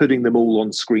 putting them all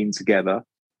on screen together.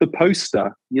 The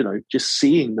poster, just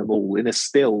seeing them all in a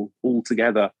still all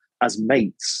together as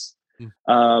mates.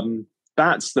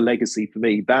 That's the legacy for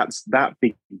me. That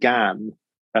began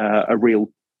a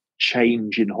real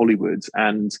change in Hollywood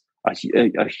and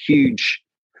a huge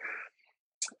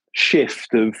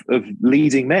shift of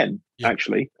leading men,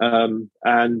 actually.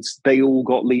 And they all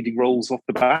got leading roles off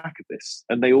the back of this.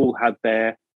 And they all had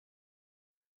their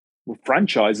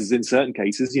franchises in certain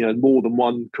cases, more than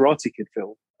one Karate Kid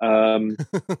film.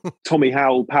 Tommy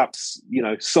Howell, perhaps,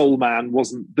 Soul Man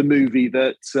wasn't the movie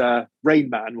that Rain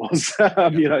Man was.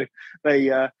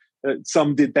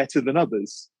 Some did better than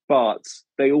others, but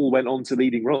they all went on to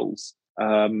leading roles.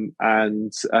 That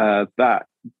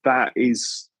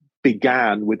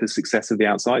began with the success of The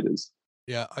Outsiders.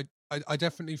 Yeah, I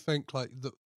definitely think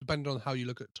depending on how you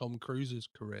look at Tom Cruise's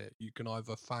career, you can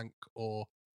either thank or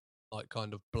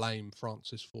kind of blame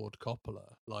Francis Ford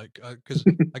Coppola, because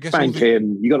I guess thank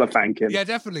him. You got to thank him. Yeah,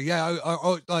 definitely. Yeah,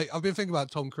 I've been thinking about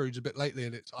Tom Cruise a bit lately,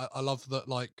 and I love that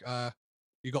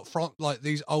you got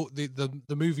these old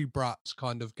the movie brats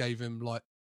kind of gave him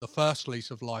the first lease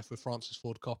of life with Francis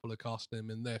Ford Coppola casting him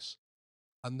in this,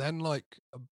 and then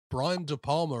Brian De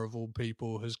Palma of all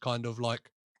people has kind of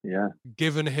Yeah.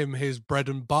 given him his bread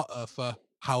and butter for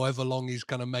however long he's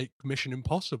going to make Mission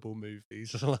Impossible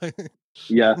movies.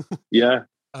 Yeah. Yeah.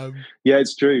 Yeah,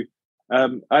 it's true.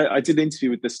 I did an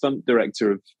interview with the stunt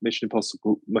director of Mission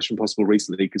Impossible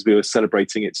recently, because we were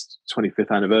celebrating its 25th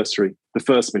anniversary, the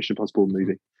first Mission Impossible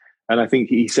movie. And I think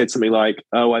he said something like,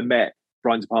 "Oh, I met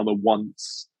Brian De Palma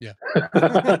once." Yeah.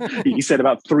 He said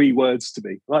about 3 words to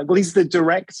me. Like, well, he's the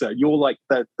director. You're like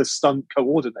the stunt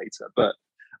coordinator. But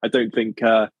I don't think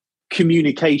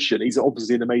communication, he's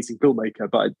obviously an amazing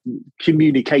filmmaker, but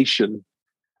communication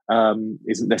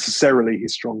isn't necessarily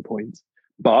his strong point.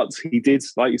 But he did,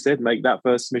 like you said, make that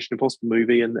first Mission Impossible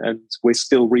movie, and we're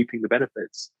still reaping the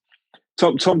benefits.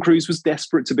 Tom Cruise was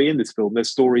desperate to be in this film.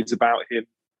 There's stories about him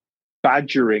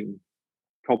badgering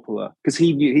Coppola, because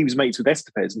he knew he was mates with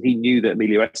Estevez, and he knew that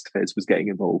Emilio Estevez was getting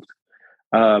involved.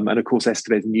 And of course,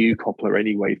 Estevez knew Coppola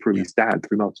anyway through his dad,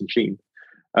 through Martin Sheen.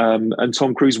 And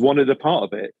Tom Cruise wanted a part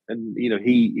of it, and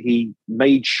he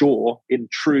made sure, in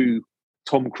true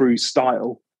Tom Cruise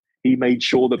style, he made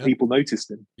sure that people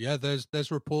noticed him. Yeah,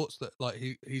 there's reports that like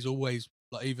he's always,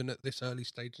 like, even at this early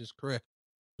stage in his career,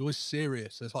 he's always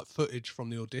serious. There's like footage from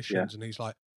the auditions, and he's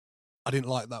like, "I didn't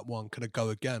like that one. Can I go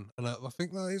again?" And I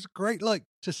think that it's great, like,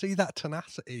 to see that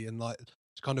tenacity and like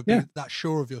to kind of be that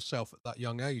sure of yourself at that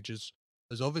young age. Is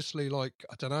obviously, like,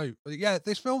 I don't know, yeah,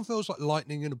 this film feels like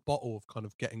lightning in a bottle of kind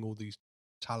of getting all these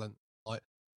talent. Like,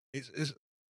 it's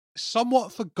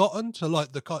somewhat forgotten to like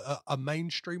a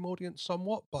mainstream audience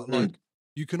somewhat, but like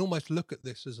you can almost look at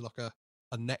this as like a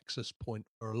nexus point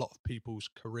for a lot of people's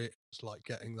careers. Like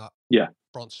getting that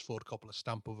Francis Ford Coppola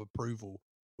stamp of approval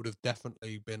would have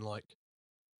definitely been like,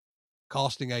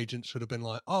 casting agents should have been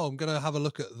like, "Oh, I'm gonna have a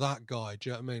look at that guy." Do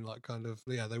you know what I mean? Like, kind of,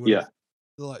 they would have,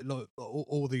 like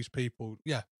all these people.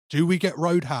 Yeah. Do we get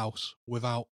Roadhouse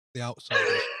without the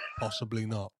Outsiders? Possibly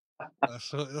not.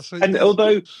 And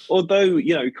although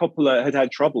Coppola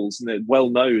had troubles, and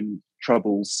well-known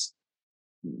troubles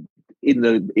in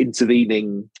the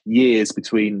intervening years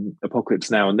between Apocalypse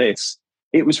Now and this,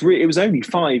 it was only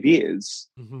 5 years,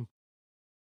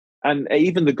 and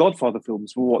even the Godfather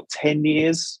films were 10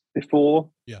 years before,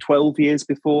 12 years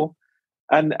before,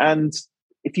 and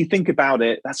if you think about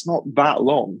it, that's not that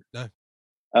long,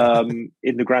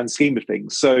 in the grand scheme of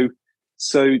things. So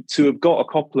to have got a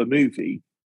Coppola movie,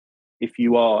 if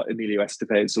you are Emilio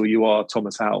Estevez or you are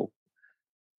Thomas Howell,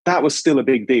 that was still a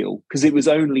big deal, because it was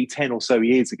only 10 or so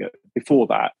years ago before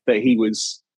that he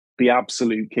was the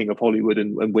absolute king of Hollywood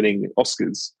and winning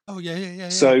Oscars. Oh, yeah.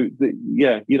 So,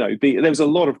 there was a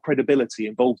lot of credibility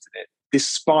involved in it.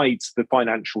 Despite the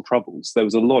financial troubles, there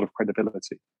was a lot of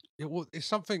credibility. Yeah, well, it's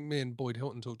something me and Boyd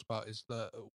Hilton talked about, is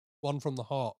that One from the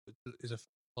Heart is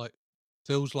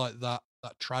feels like that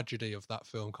tragedy of that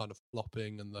film kind of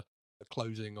flopping, and the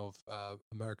closing of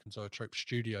American Zoetrope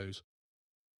Studios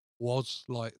was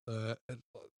like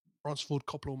Francis Ford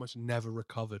Coppola almost never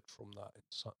recovered from that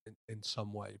in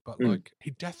some way, but like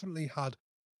he definitely had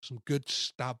some good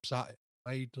stabs at it.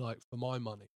 Made, like, for my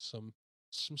money, some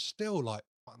still like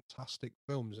fantastic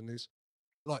films, and his,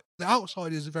 like, The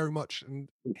Outsiders very much, and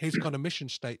his kind of mission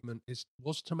statement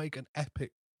was to make an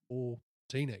epic for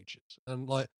teenagers, and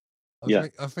like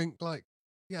I think like,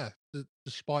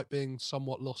 despite being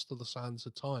somewhat lost to the sands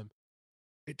of time,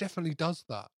 it definitely does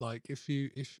that. Like, if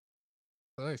I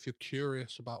don't know, if you're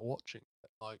curious about watching it,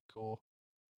 like, or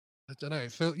I don't know,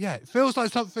 it feels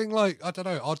like something, like, I don't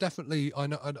know. I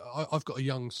know I've got a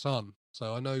young son,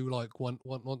 so I know, like,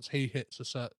 once he hits a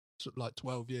certain, like,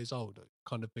 12 years old, it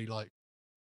kind of be like,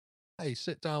 hey,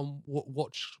 sit down,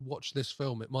 watch this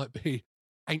film. It might be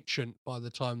ancient by the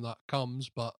time that comes,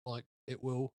 but like, it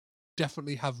will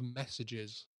definitely have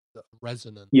messages that are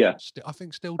resonant. Yeah. I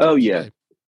think still. Oh, today.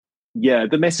 Yeah,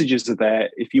 the messages are there.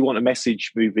 If you want a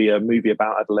message movie, a movie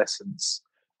about adolescence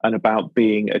and about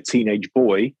being a teenage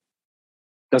boy,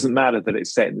 doesn't matter that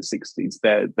it's set in the 60s.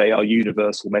 They are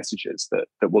universal messages that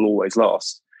will always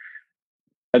last.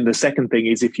 And the second thing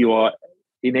is, if you are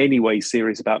in any way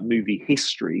serious about movie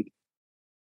history,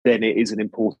 then it is an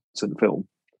important film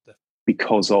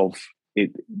because of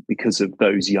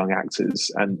those young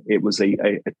actors. And it was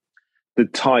the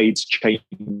tides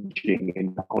changing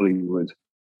in Hollywood.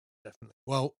 Definitely.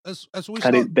 Well, as we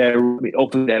and there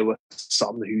were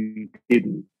some who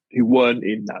weren't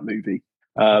in that movie,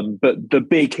 but the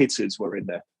big hitters were in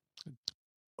there.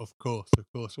 Of course.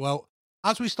 Well,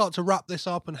 as we start to wrap this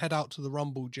up and head out to the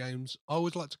Rumble, James, I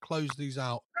always like to close these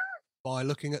out by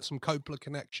looking at some Coppola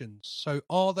connections. So,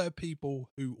 are there people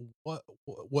who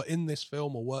were in this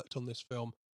film or worked on this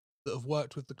film that have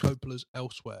worked with the Coppolas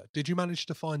elsewhere? Did you manage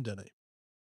to find any?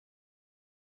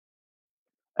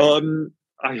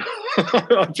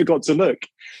 I forgot to look.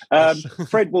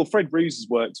 Fred Roos has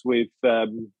worked with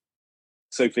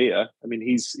Sophia. I mean,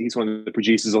 he's one of the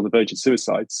producers on The Verge of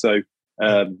Suicide. So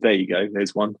there you go.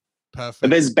 There's one. Perfect.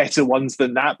 And there's better ones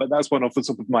than that, but that's one off the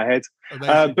top of my head.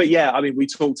 But yeah, I mean, we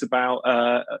talked about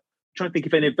trying to think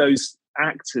of any of those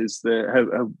actors that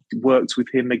have worked with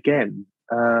him again.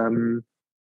 I'm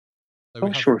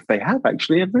not sure if they have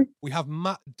actually, have they? We have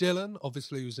Matt Dillon,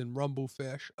 obviously, who's in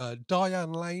Rumblefish.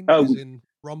 Diane Lane is in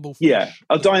Rumblefish. Yeah.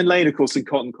 Diane Lane, of course, in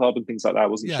Cotton Club and things like that,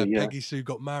 wasn't she? Yeah. Peggy Sue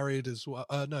Got Married as well.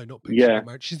 No, not Peggy Sue Got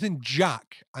Married. She's in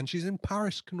Jack, and she's in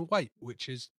Paris Can Wait, which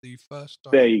is the first.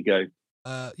 There you go.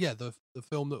 The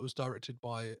film that was directed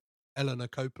by Eleanor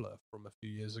Coppola from a few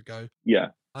years ago.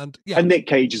 Yeah. And Nick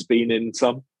Cage has been in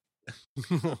some.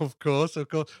 Of course.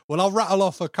 Well, I'll rattle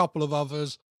off a couple of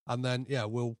others. And then,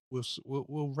 we'll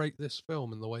rate this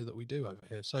film in the way that we do over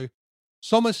here. So,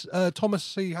 C.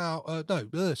 Thomas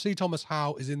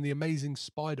Howe is in The Amazing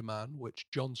Spider-Man, which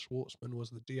John Schwartzman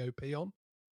was the DOP on.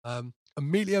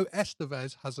 Emilio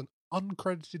Estevez has an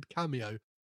uncredited cameo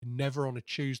in Never on a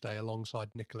Tuesday alongside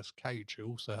Nicolas Cage, who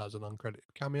also has an uncredited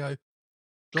cameo.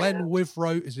 Glenn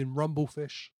Withrow is in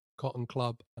Rumblefish, Cotton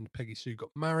Club, and Peggy Sue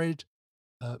Got Married.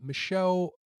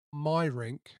 Michelle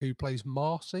Myrink, who plays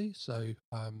Marcy,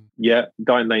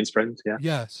 Diane Lane's friend,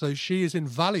 so she is in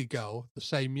Valley Girl the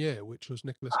same year, which was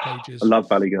Nicolas Cage's I love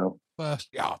Valley Girl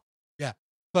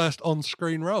first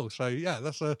on-screen role. So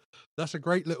that's a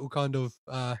great little kind of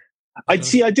I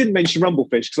didn't mention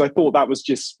Rumblefish because I thought that was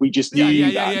we just knew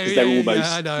that because they're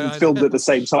almost filmed at the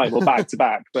same time or back to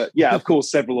back. But yeah, of course,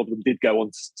 several of them did go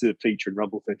on to feature in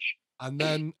Rumblefish. And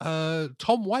then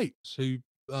Tom Waits, who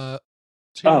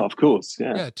of course,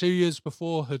 2 years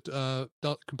before had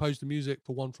composed the music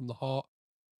for One from the Heart,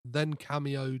 then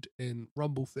cameoed in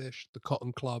Rumblefish, The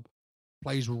Cotton Club,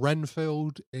 plays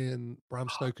Renfield in Bram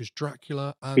Stoker's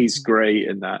Dracula. And he's great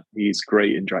in that. He's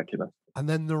great in Dracula. And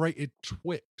then narrated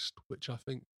Twixt, which I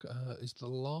think is the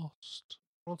last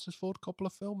Francis Ford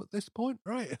Coppola film at this point,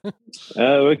 right?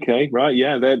 Oh, okay, right,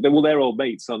 yeah. They're old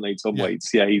mates, aren't they? Tom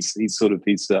Waits. Yeah, he's sort of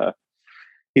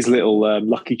his little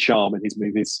lucky charm in his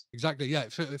movies. Exactly, yeah.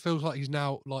 It feels like he's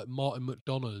now like Martin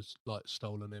McDonagh's like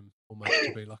stolen him almost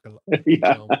to be like a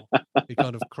charm. He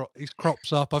kind of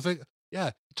crops up. I think,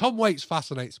 Tom Waits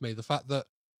fascinates me. The fact that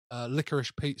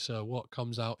Licorice Pizza,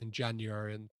 comes out in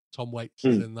January, and Tom Waits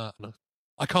is in that, and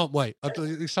I can't wait.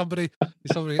 He's somebody.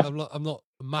 I'm not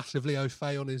massively au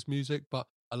fait on his music, but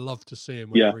I love to see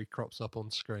him whenever he crops up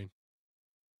on screen.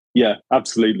 Yeah,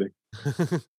 absolutely.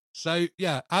 So,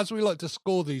 as we like to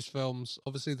score these films,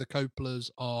 obviously the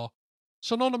Coppolas are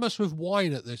synonymous with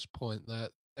wine at this point.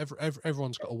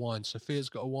 Everyone's got a wine. Sophia's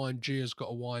got a wine. Gia's got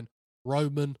a wine.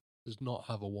 Roman does not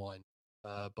have a wine.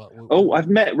 I've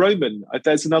met Roman.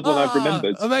 There's another one I've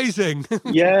remembered. Amazing.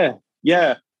 Yeah.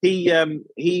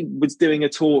 He was doing a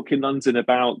talk in London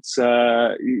about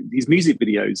these music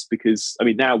videos because, I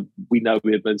mean, now we know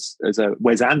him as a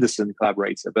Wes Anderson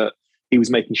collaborator, but he was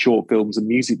making short films and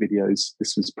music videos.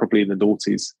 This was probably in the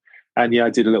noughties. And I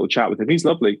did a little chat with him. He's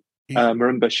lovely. I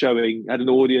remember had an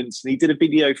audience, and he did a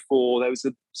video there was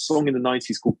a song in the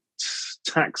 90s called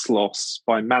Tax Loss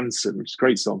by Manson, which is a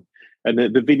great song. And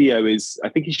the video is, I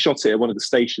think he shot it at one of the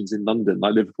stations in London,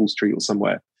 like Liverpool Street or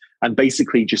somewhere. And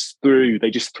basically they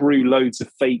just threw loads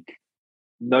of fake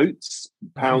notes,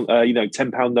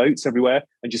 £10 notes everywhere,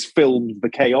 and just filmed the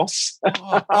chaos.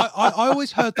 I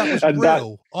always heard that was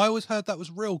real. I always heard that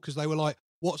was real because they were like,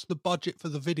 "What's the budget for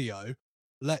the video?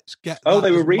 Let's get."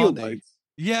 They were real money. notes.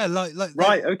 Yeah,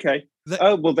 right. Okay.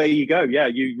 Well, there you go. Yeah,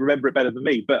 you remember it better than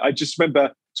me. But I just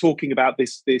remember talking about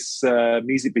this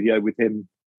music video with him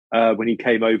when he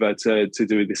came over to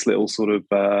do this little sort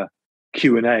of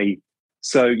Q&A.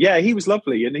 So he was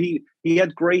lovely, and he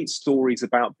had great stories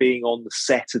about being on the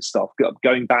set of stuff.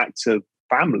 Going back to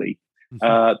family,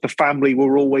 the family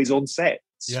were always on sets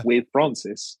with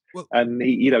Francis, and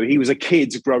he was a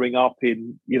kid growing up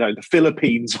in the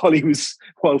Philippines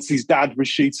whilst his dad was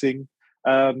shooting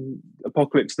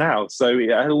Apocalypse Now. So he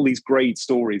had all these great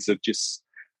stories of just.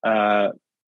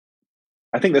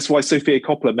 I think that's why Sofia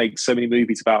Coppola makes so many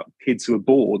movies about kids who are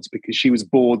bored, because she was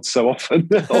bored so often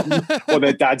on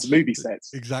their dad's movie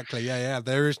sets. Exactly. Yeah.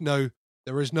 There is no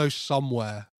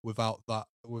somewhere without her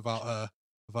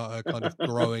kind of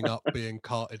growing up being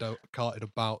carted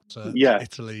about to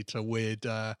Italy to weird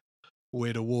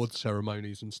award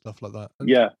ceremonies and stuff like that. And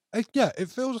it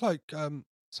feels like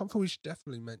something we should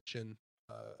definitely mention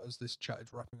as this chat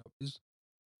is wrapping up is.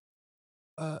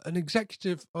 An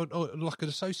executive or like an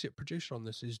associate producer on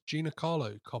this is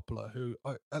Giancarlo Coppola, who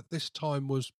at this time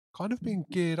was kind of being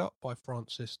geared up by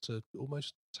Francis to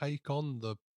almost take on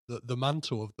the the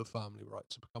mantle of the family, right,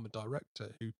 to become a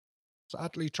director, who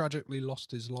sadly, tragically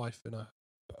lost his life in a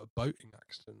boating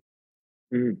accident.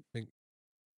 Mm. I think,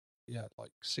 yeah,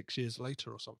 like 6 years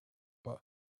later or something. But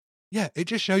yeah, it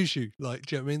just shows you, like,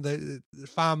 do you know what I mean? The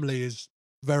family is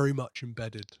very much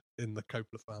embedded in the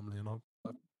Coppola family, and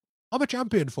I'm a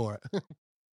champion for it.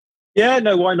 Yeah,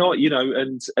 no, why not? You know,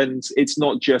 and it's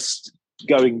not just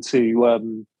going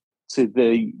to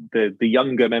the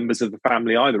younger members of the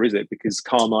family either, is it? Because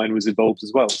Carmine was involved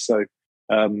as well. So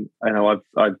I know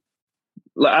I've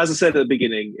as I said at the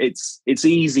beginning, it's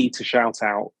easy to shout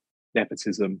out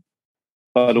nepotism,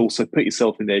 but also put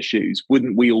yourself in their shoes.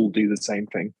 Wouldn't we all do the same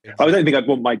thing? Exactly. I don't think I'd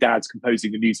want my dad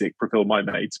composing the music for a film I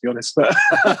made, to be honest. But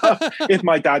if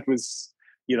my dad was,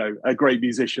 you know, a great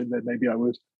musician, then maybe I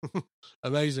would.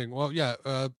 Amazing. Well, yeah,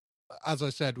 as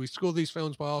I said, we score these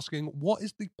films by asking, what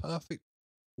is the perfect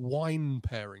wine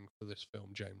pairing for this film,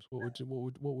 James? What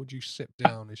would you sip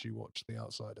down as you watch The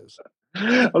Outsiders?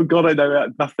 Oh God, I know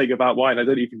nothing about wine. I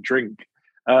don't even drink.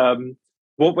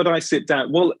 What would I sit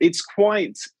down? Well, it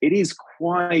is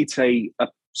quite a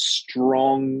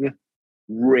strong,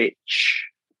 rich,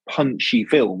 punchy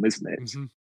film, isn't it? Mm-hmm.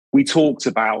 We talked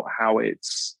about how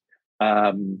it's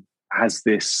has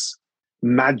this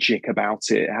magic about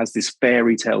it. It has this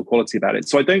fairy tale quality about it.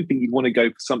 So I don't think you'd want to go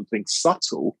for something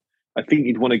subtle. I think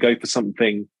you'd want to go for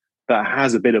something that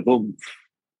has a bit of oomph,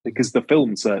 because the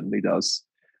film certainly does.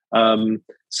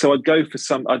 So I'd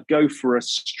go for a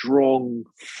strong,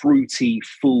 fruity,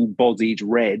 full-bodied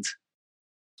red.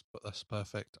 That's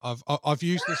perfect. I've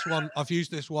used this one. I've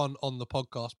used this one on the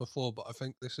podcast before, but I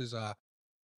think this is a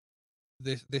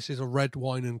red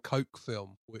wine and Coke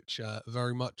film, which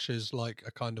very much is like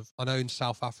a kind of. I know in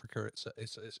South Africa,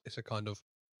 it's a kind of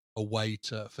a way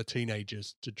for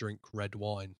teenagers to drink red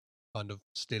wine, kind of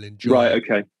still enjoy. Right.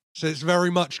 Okay. So it's very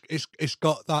much it's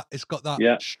got that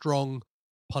Yeah. strong,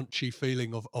 punchy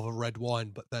feeling of a red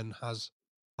wine, but then has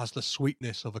the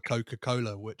sweetness of a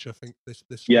Coca-Cola, which I think this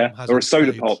film has, or a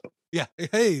soda spades. pop. Yeah,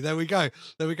 hey, there we go.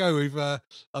 We've I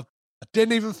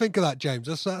didn't even think of that, James.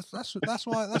 That's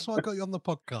why I got you on the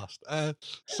podcast.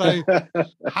 So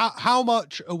how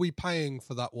much are we paying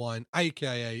for that wine?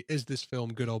 AKA, is this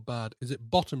film good or bad? Is it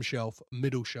bottom shelf,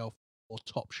 middle shelf, or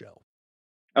top shelf?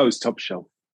 Oh, it's top shelf.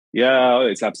 Yeah,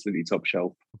 it's absolutely top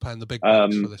shelf. We're paying the big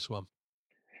bucks for this one.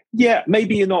 Yeah,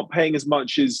 maybe you're not paying as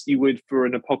much as you would for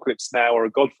an Apocalypse Now or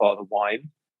a Godfather wine,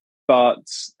 but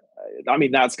I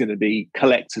mean that's going to be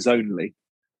collectors only.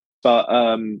 But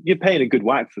you're paying a good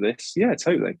whack for this. Yeah,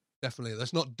 totally. Definitely.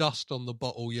 There's not dust on the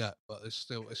bottle yet, but it's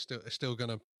still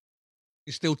gonna.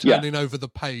 You're still turning over the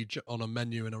page on a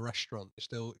menu in a restaurant.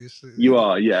 You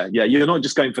are. Yeah. You're not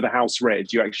just going for the house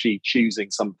red. You're actually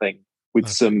choosing something with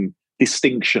some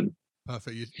distinction.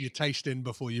 Perfect. You're tasting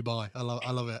before you buy. I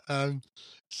love it.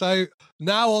 So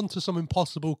now on to some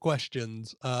impossible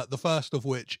questions. The first of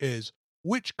which is,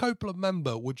 which Coppola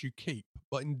member would you keep?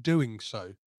 But in doing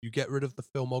so, you get rid of the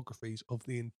filmographies of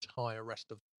the entire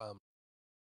rest of the family.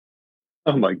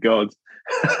 Oh my God.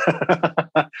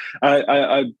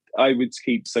 I would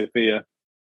keep Sophia.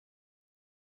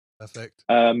 Perfect.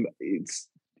 It's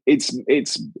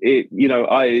you know,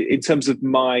 in terms of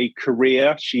my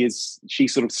career, she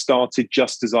sort of started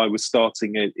just as I was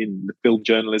starting in the film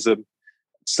journalism.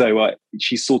 So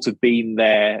she's sort of been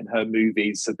there, and her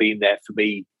movies have been there for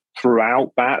me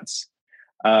throughout that.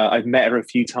 I've met her a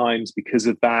few times because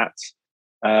of that.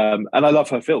 And I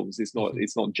love her films. It's not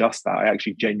just that. I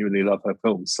actually genuinely love her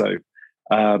films. So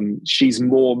she's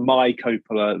more my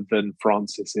Coppola than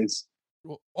Francis is.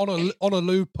 Well, on a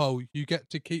loophole, you get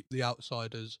to keep The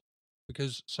Outsiders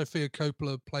because Sofia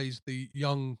Coppola plays the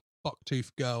young bucktooth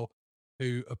girl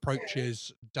who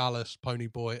approaches Dallas,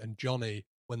 Ponyboy, and Johnny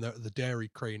when they're at the Dairy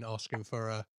Queen asking for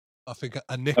a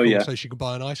nickel so she can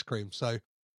buy an ice cream. So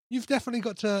you've definitely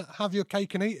got to have your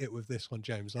cake and eat it with this one,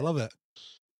 James. I love it.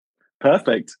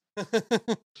 Perfect.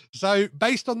 So,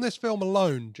 based on this film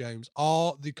alone, James,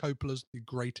 are the Coppolas the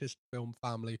greatest film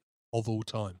family of all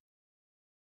time?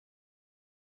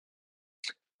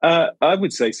 I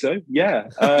would say so. Yeah.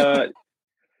 They're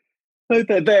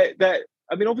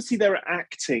I mean, obviously, there are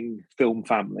acting film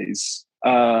families.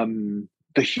 The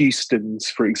Houstons,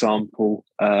 for example,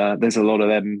 there's a lot of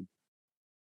them,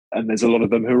 and there's a lot of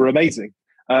them who are amazing.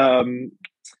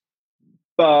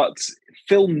 But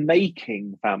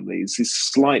filmmaking families is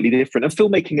slightly different. And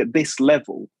filmmaking at this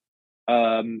level,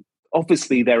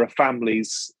 obviously there are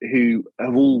families who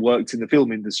have all worked in the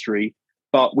film industry,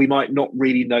 but we might not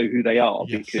really know who they are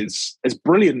because as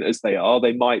brilliant as they are,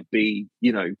 they might be,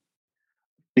 you know,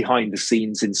 behind the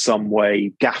scenes in some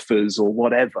way, gaffers or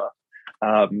whatever.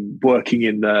 working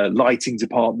in the lighting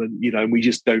department, and we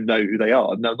just don't know who they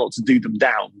are. Now, not to do them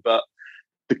down, but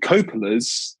the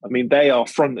Coppolas, I mean, they are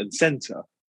front and center.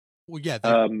 Well, yeah,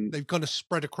 they've kind of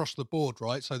spread across the board,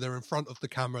 right? So they're in front of the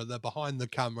camera, they're behind the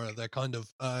camera, they're kind of...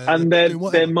 and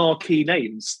they're marquee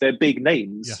names, they're big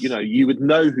names. Yes. You would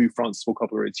know who Francis Ford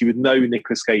Coppola is, you would know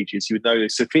Nicolas Cage is, you would know who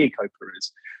Sofia Coppola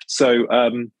is. So,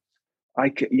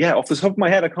 off the top of my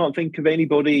head, I can't think of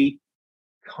anybody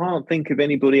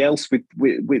else with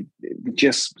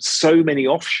just so many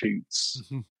offshoots.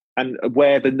 Mm-hmm. And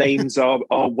where the names are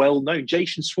well known.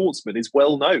 Jason Schwartzman is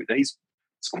well known. It's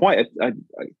quite I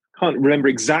can't remember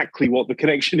exactly what the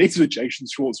connection is with Jason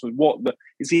Schwartzman.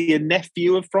 Is he a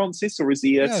nephew of Francis, or is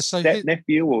he a step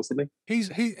nephew or something?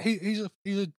 He's a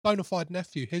bona fide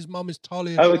nephew. His mum is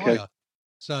Talia Shire. Okay.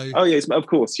 So yes, of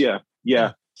course, yeah.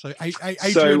 So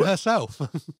Adrian herself.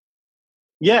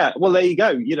 Yeah, well, there you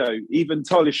go. Even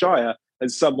Talia Shire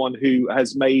as someone who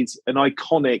has made an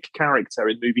iconic character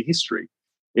in movie history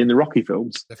in the Rocky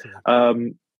films.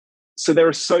 Definitely. So there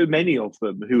are so many of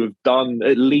them who have done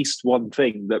at least one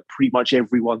thing that pretty much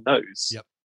everyone knows. Yep.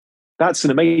 That's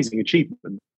an amazing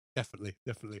achievement. Definitely.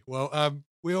 Well,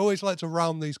 we always like to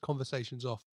round these conversations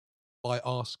off by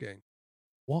asking,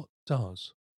 what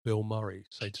does Bill Murray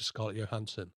say to Scarlett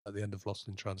Johansson at the end of Lost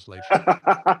in Translation?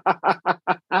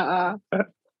 I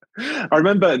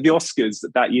remember the Oscars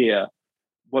that year,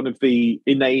 one of the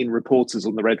inane reporters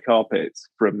on the red carpet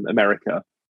from America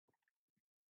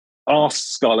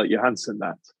asked Scarlett Johansson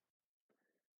that.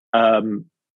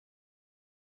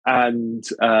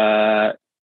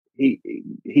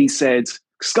 He said,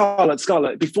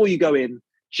 Scarlett, before you go in,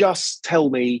 just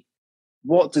tell me,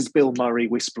 what does Bill Murray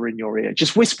whisper in your ear?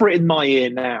 Just whisper it in my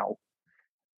ear now.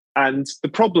 And the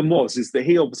problem is that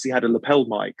he obviously had a lapel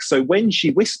mic. So when she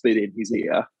whispered in his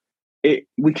ear,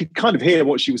 we could kind of hear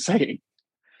what she was saying.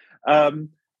 And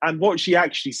what she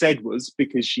actually said was,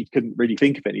 because she couldn't really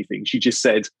think of anything, she just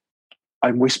said,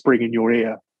 I'm whispering in your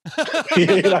ear.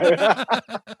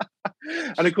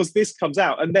 And of course this comes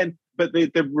out, but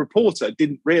the reporter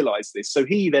didn't realize this, so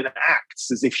he then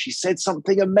acts as if she said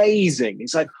something amazing.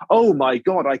 He's like, oh my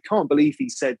god, I can't believe he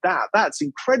said that, that's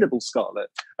incredible,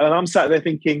 Scarlett. And I'm sat there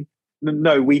thinking,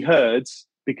 no, we heard,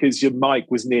 because your mic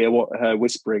was near what her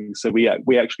whispering, so we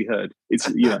actually heard. It's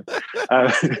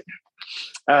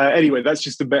anyway, that's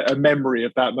just a memory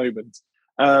of that moment.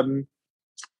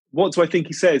 What do I think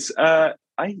he says?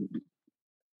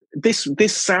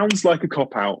 This sounds like a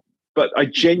cop-out, but I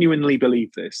genuinely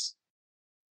believe this.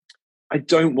 I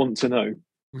don't want to know.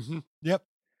 Mm-hmm. Yep.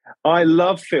 I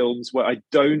love films where I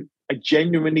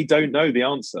genuinely don't know the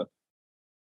answer.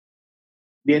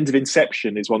 The end of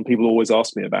Inception is one people always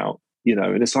ask me about,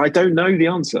 and it's like, I don't know the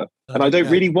answer, and I don't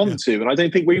really want to, and I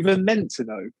don't think we're even meant to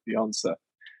know the answer.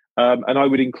 And I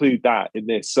would include that in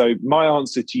this. So my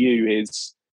answer to you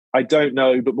is, I don't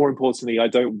know, but more importantly, I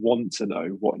don't want to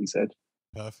know what he said.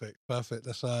 Perfect.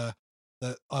 That's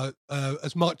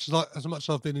as much as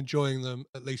I've been enjoying them,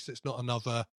 at least it's not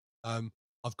another.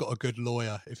 I've got a good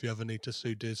lawyer if you ever need to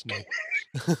sue Disney.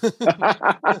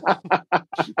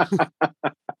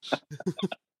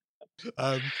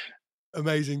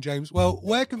 Amazing, James. Well,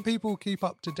 where can people keep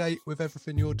up to date with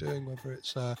everything you're doing, whether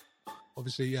it's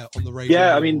obviously on the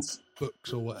radio,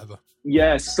 books or whatever?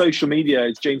 Yeah, social media.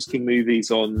 It's James King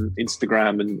Movies on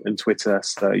Instagram and Twitter,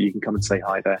 so you can come and say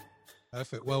hi there.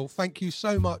 Perfect. Well, thank you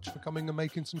so much for coming and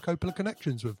making some Coppola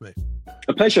connections with me.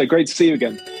 A pleasure. Great to see you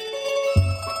again.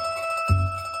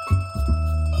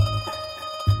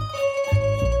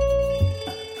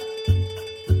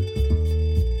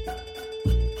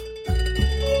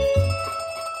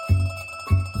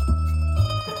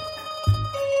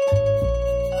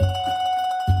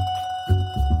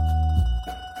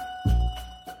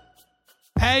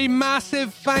 A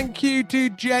massive thank you to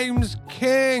James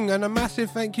King, and a massive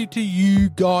thank you to you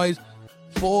guys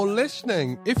for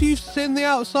listening. If you've seen The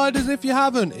Outsiders, if you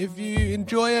haven't, if you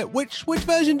enjoy it, which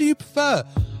version do you prefer?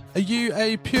 Are you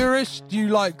a purist? Do you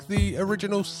like the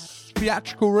original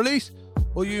theatrical release?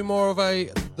 Or are you more of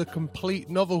the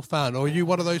complete novel fan? Or are you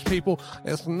one of those people,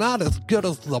 it's not as good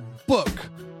as the book?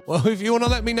 Well, if you want to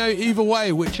let me know either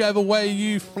way, whichever way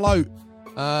you float,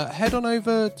 head on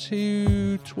over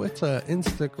to Twitter,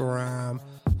 Instagram,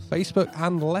 Facebook,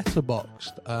 and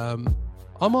Letterboxd.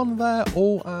 I'm on there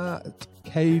all at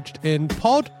Caged In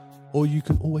Pod, or you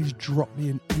can always drop me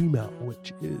an email,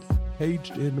 which is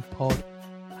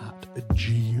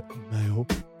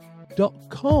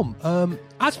cagedinpod@gmail.com.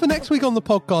 As for next week on the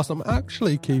podcast, I'm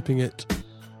actually keeping it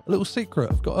a little secret.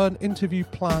 I've got an interview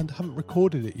planned, haven't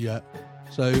recorded it yet.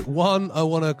 So one, I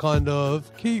want to kind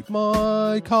of keep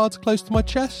my cards close to my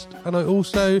chest, and I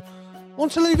also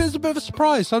want to leave it as a bit of a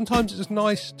surprise. Sometimes it's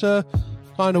nice to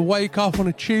kind of wake up on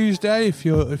a Tuesday, if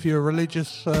you're a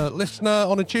religious listener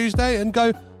on a Tuesday, and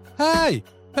go, hey,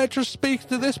 Petros speaks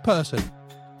to this person.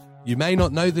 You may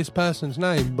not know this person's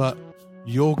name, but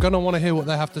you're going to want to hear what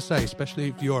they have to say, especially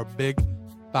if you're a big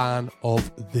fan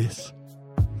of this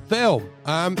film.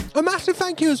 A massive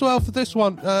thank you as well for this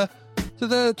one to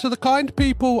the kind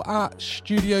people at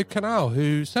Studio Canal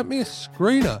who sent me a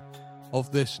screener of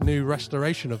this new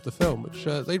restoration of the film, which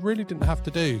they really didn't have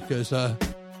to do because,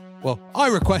 well, I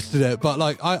requested it, but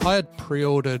like I had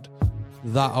pre-ordered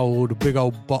that big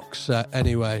old box set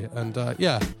anyway, and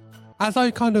yeah, as I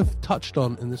kind of touched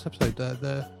on in this episode,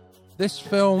 this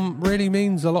film really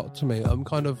means a lot to me.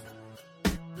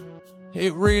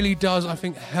 It really does, I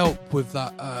think, help with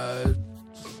that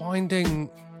finding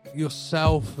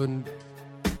yourself and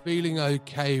feeling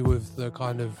okay with the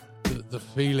kind of the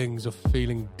feelings of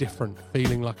feeling different,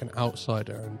 feeling like an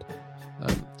outsider, and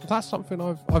that's something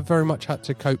I've very much had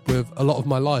to cope with a lot of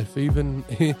my life. Even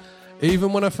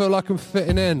when I feel like I'm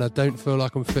fitting in, I don't feel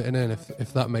like I'm fitting in,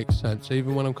 if that makes sense.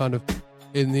 Even when I'm kind of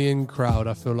in the in crowd,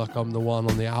 I feel like I'm the one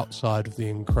on the outside of the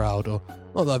in crowd, or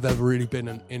not that I've ever really been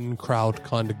an in crowd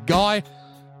kind of guy,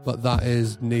 but that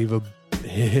is neither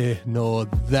here nor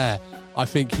there. I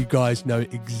think you guys know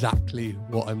exactly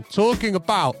what I'm talking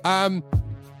about.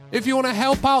 If you want to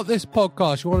help out this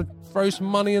podcast, you want to throw some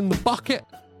money in the bucket,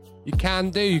 you can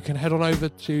do. You can head on over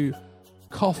to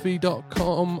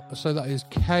ko-fi.com. So that is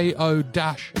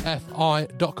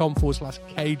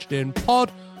ko-fi.com/cagedinpod.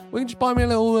 We can just buy me a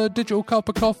little digital cup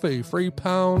of coffee,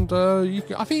 £3.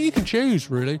 I think you can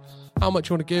choose, really, how much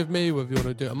you want to give me, whether you want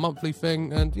to do a monthly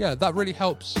thing. And yeah, that really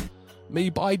helps me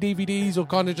buy DVDs or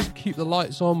kind of just keep the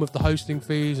lights on with the hosting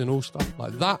fees and all stuff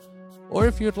like that. Or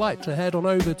if you'd like to head on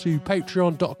over to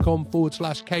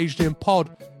patreon.com/cagedinpod.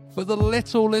 For the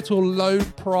little low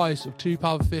price of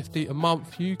 £2.50 a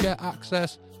month, you get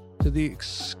access to the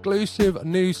exclusive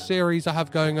new series I have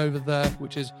going over there,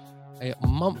 which is a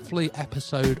monthly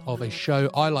episode of a show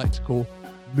I like to call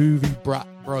Movie Brat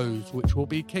Bros, which will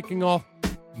be kicking off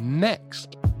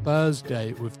next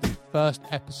Thursday with the first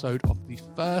episode of the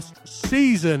first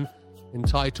season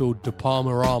entitled De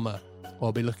Palma-rama.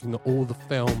 I'll be looking at all the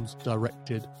films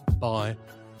directed by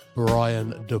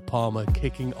Brian De Palma,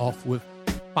 kicking off with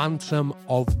Phantom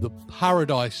of the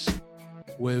Paradise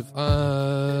with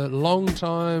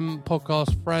long-time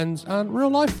podcast friends and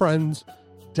real-life friends,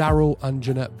 Daryl and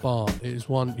Jeanette Barr. It is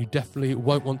one you definitely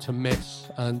won't want to miss,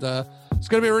 and it's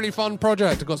going to be a really fun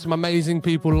project. I've got some amazing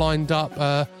people lined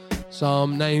up,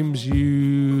 some names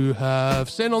you have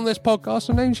seen on this podcast,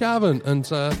 some names you haven't, and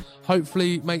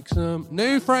hopefully make some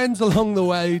new friends along the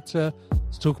way to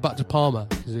talk about De Palma,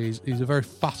 because he's a very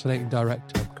fascinating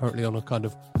director. I'm currently on a kind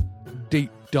of deep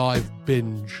dive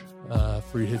binge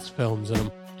through his films, and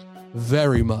I'm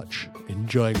very much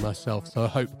enjoying myself. So I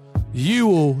hope you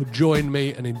will join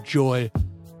me and enjoy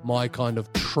my kind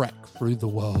of trek through the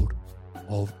world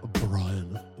of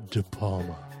Brian De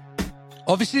Palma.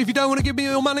 Obviously, if you don't want to give me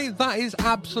your money, that is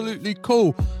absolutely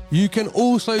cool. You can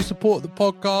also support the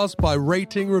podcast by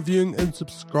rating, reviewing, and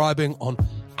subscribing on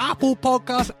Apple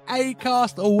Podcasts,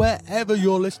 Acast, or wherever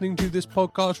you're listening to this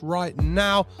podcast right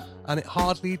now. And it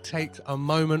hardly takes a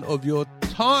moment of your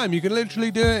time. You can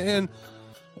literally do it in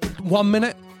 1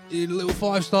 minute. A little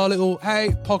 5-star little,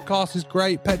 hey, podcast is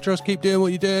great, Petros, keep doing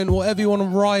what you're doing. Whatever you want to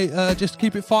write, just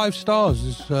keep it 5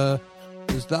 stars.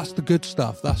 That's the good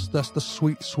stuff. That's the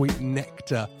sweet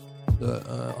nectar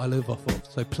that I live off of.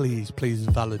 So please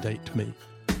validate me.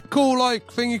 Cool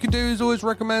thing you can do is always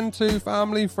recommend to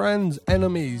family, friends,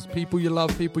 enemies, people you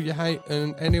love, people you hate,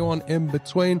 and anyone in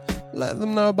between. Let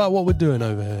them know about what we're doing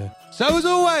over here. So as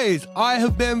always, I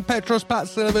have been Petros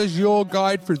Patsilivers, your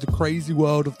guide through the crazy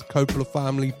world of the Coppola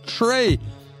family tree.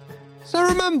 So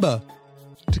remember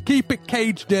to keep it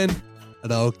caged in,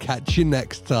 and I'll catch you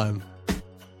next time.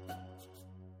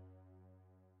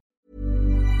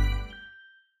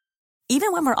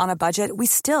 Even when we're on a budget, we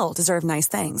still deserve nice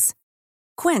things.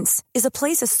 Quince is a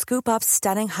place to scoop up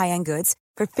stunning high-end goods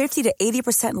for 50 to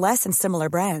 80% less than similar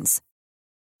brands.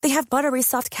 They have buttery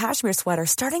soft cashmere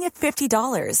sweaters starting at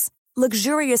 $50,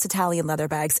 luxurious Italian leather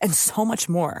bags, and so much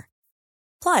more.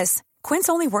 Plus, Quince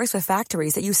only works with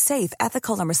factories that use safe,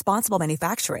 ethical, and responsible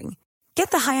manufacturing.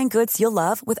 Get the high-end goods you'll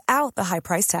love without the high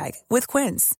price tag with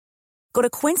Quince. Go to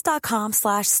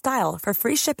quince.com/style for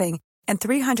free shipping and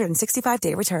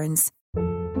 365-day returns.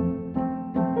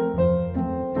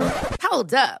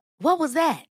 Hold up. What was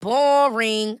that?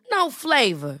 Boring. No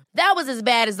flavor. That was as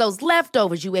bad as those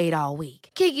leftovers you ate all week.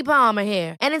 Keke Palmer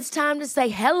here, and it's time to say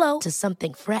hello to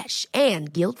something fresh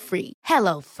and guilt-free.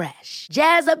 HelloFresh.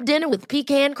 Jazz up dinner with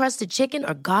pecan-crusted chicken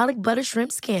or garlic butter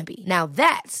shrimp scampi. Now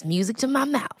that's music to my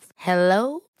mouth.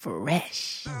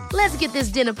 HelloFresh. Let's get this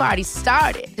dinner party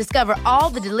started. Discover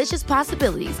all the delicious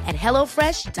possibilities at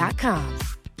HelloFresh.com.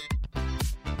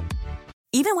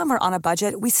 Even when we're on a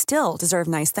budget, we still deserve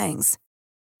nice things.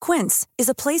 Quince is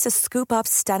a place to scoop up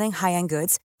stunning high-end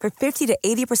goods for 50 to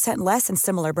 80% less than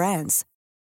similar brands.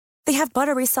 They have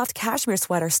buttery soft cashmere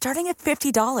sweaters starting at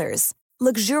 $50,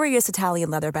 luxurious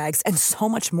Italian leather bags, and so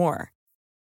much more.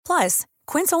 Plus,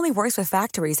 Quince only works with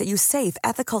factories that use safe,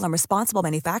 ethical, and responsible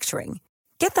manufacturing.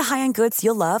 Get the high-end goods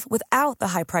you'll love without the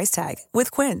high price tag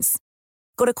with Quince.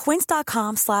 Go to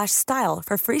quince.com/style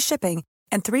for free shipping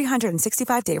and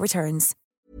 365-day returns.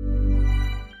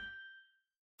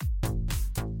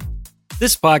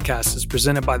 This podcast is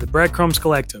presented by the Breadcrumbs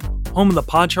Collective, home of the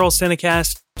Pod Charles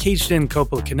Cinecast, Caged In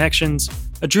Coppola Connections,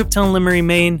 A Driptown Limerick,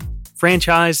 Maine,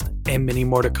 Franchised, and many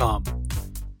more to come.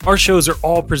 Our shows are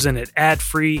all presented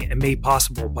ad-free and made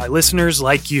possible by listeners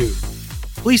like you.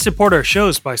 Please support our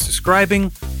shows by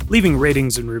subscribing, leaving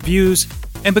ratings and reviews,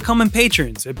 and becoming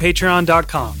patrons at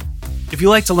patreon.com. If you'd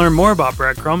like to learn more about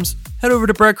Breadcrumbs, head over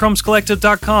to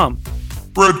breadcrumbscollective.com.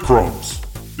 Breadcrumbs.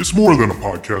 It's more than a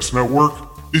podcast network.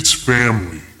 It's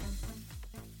family.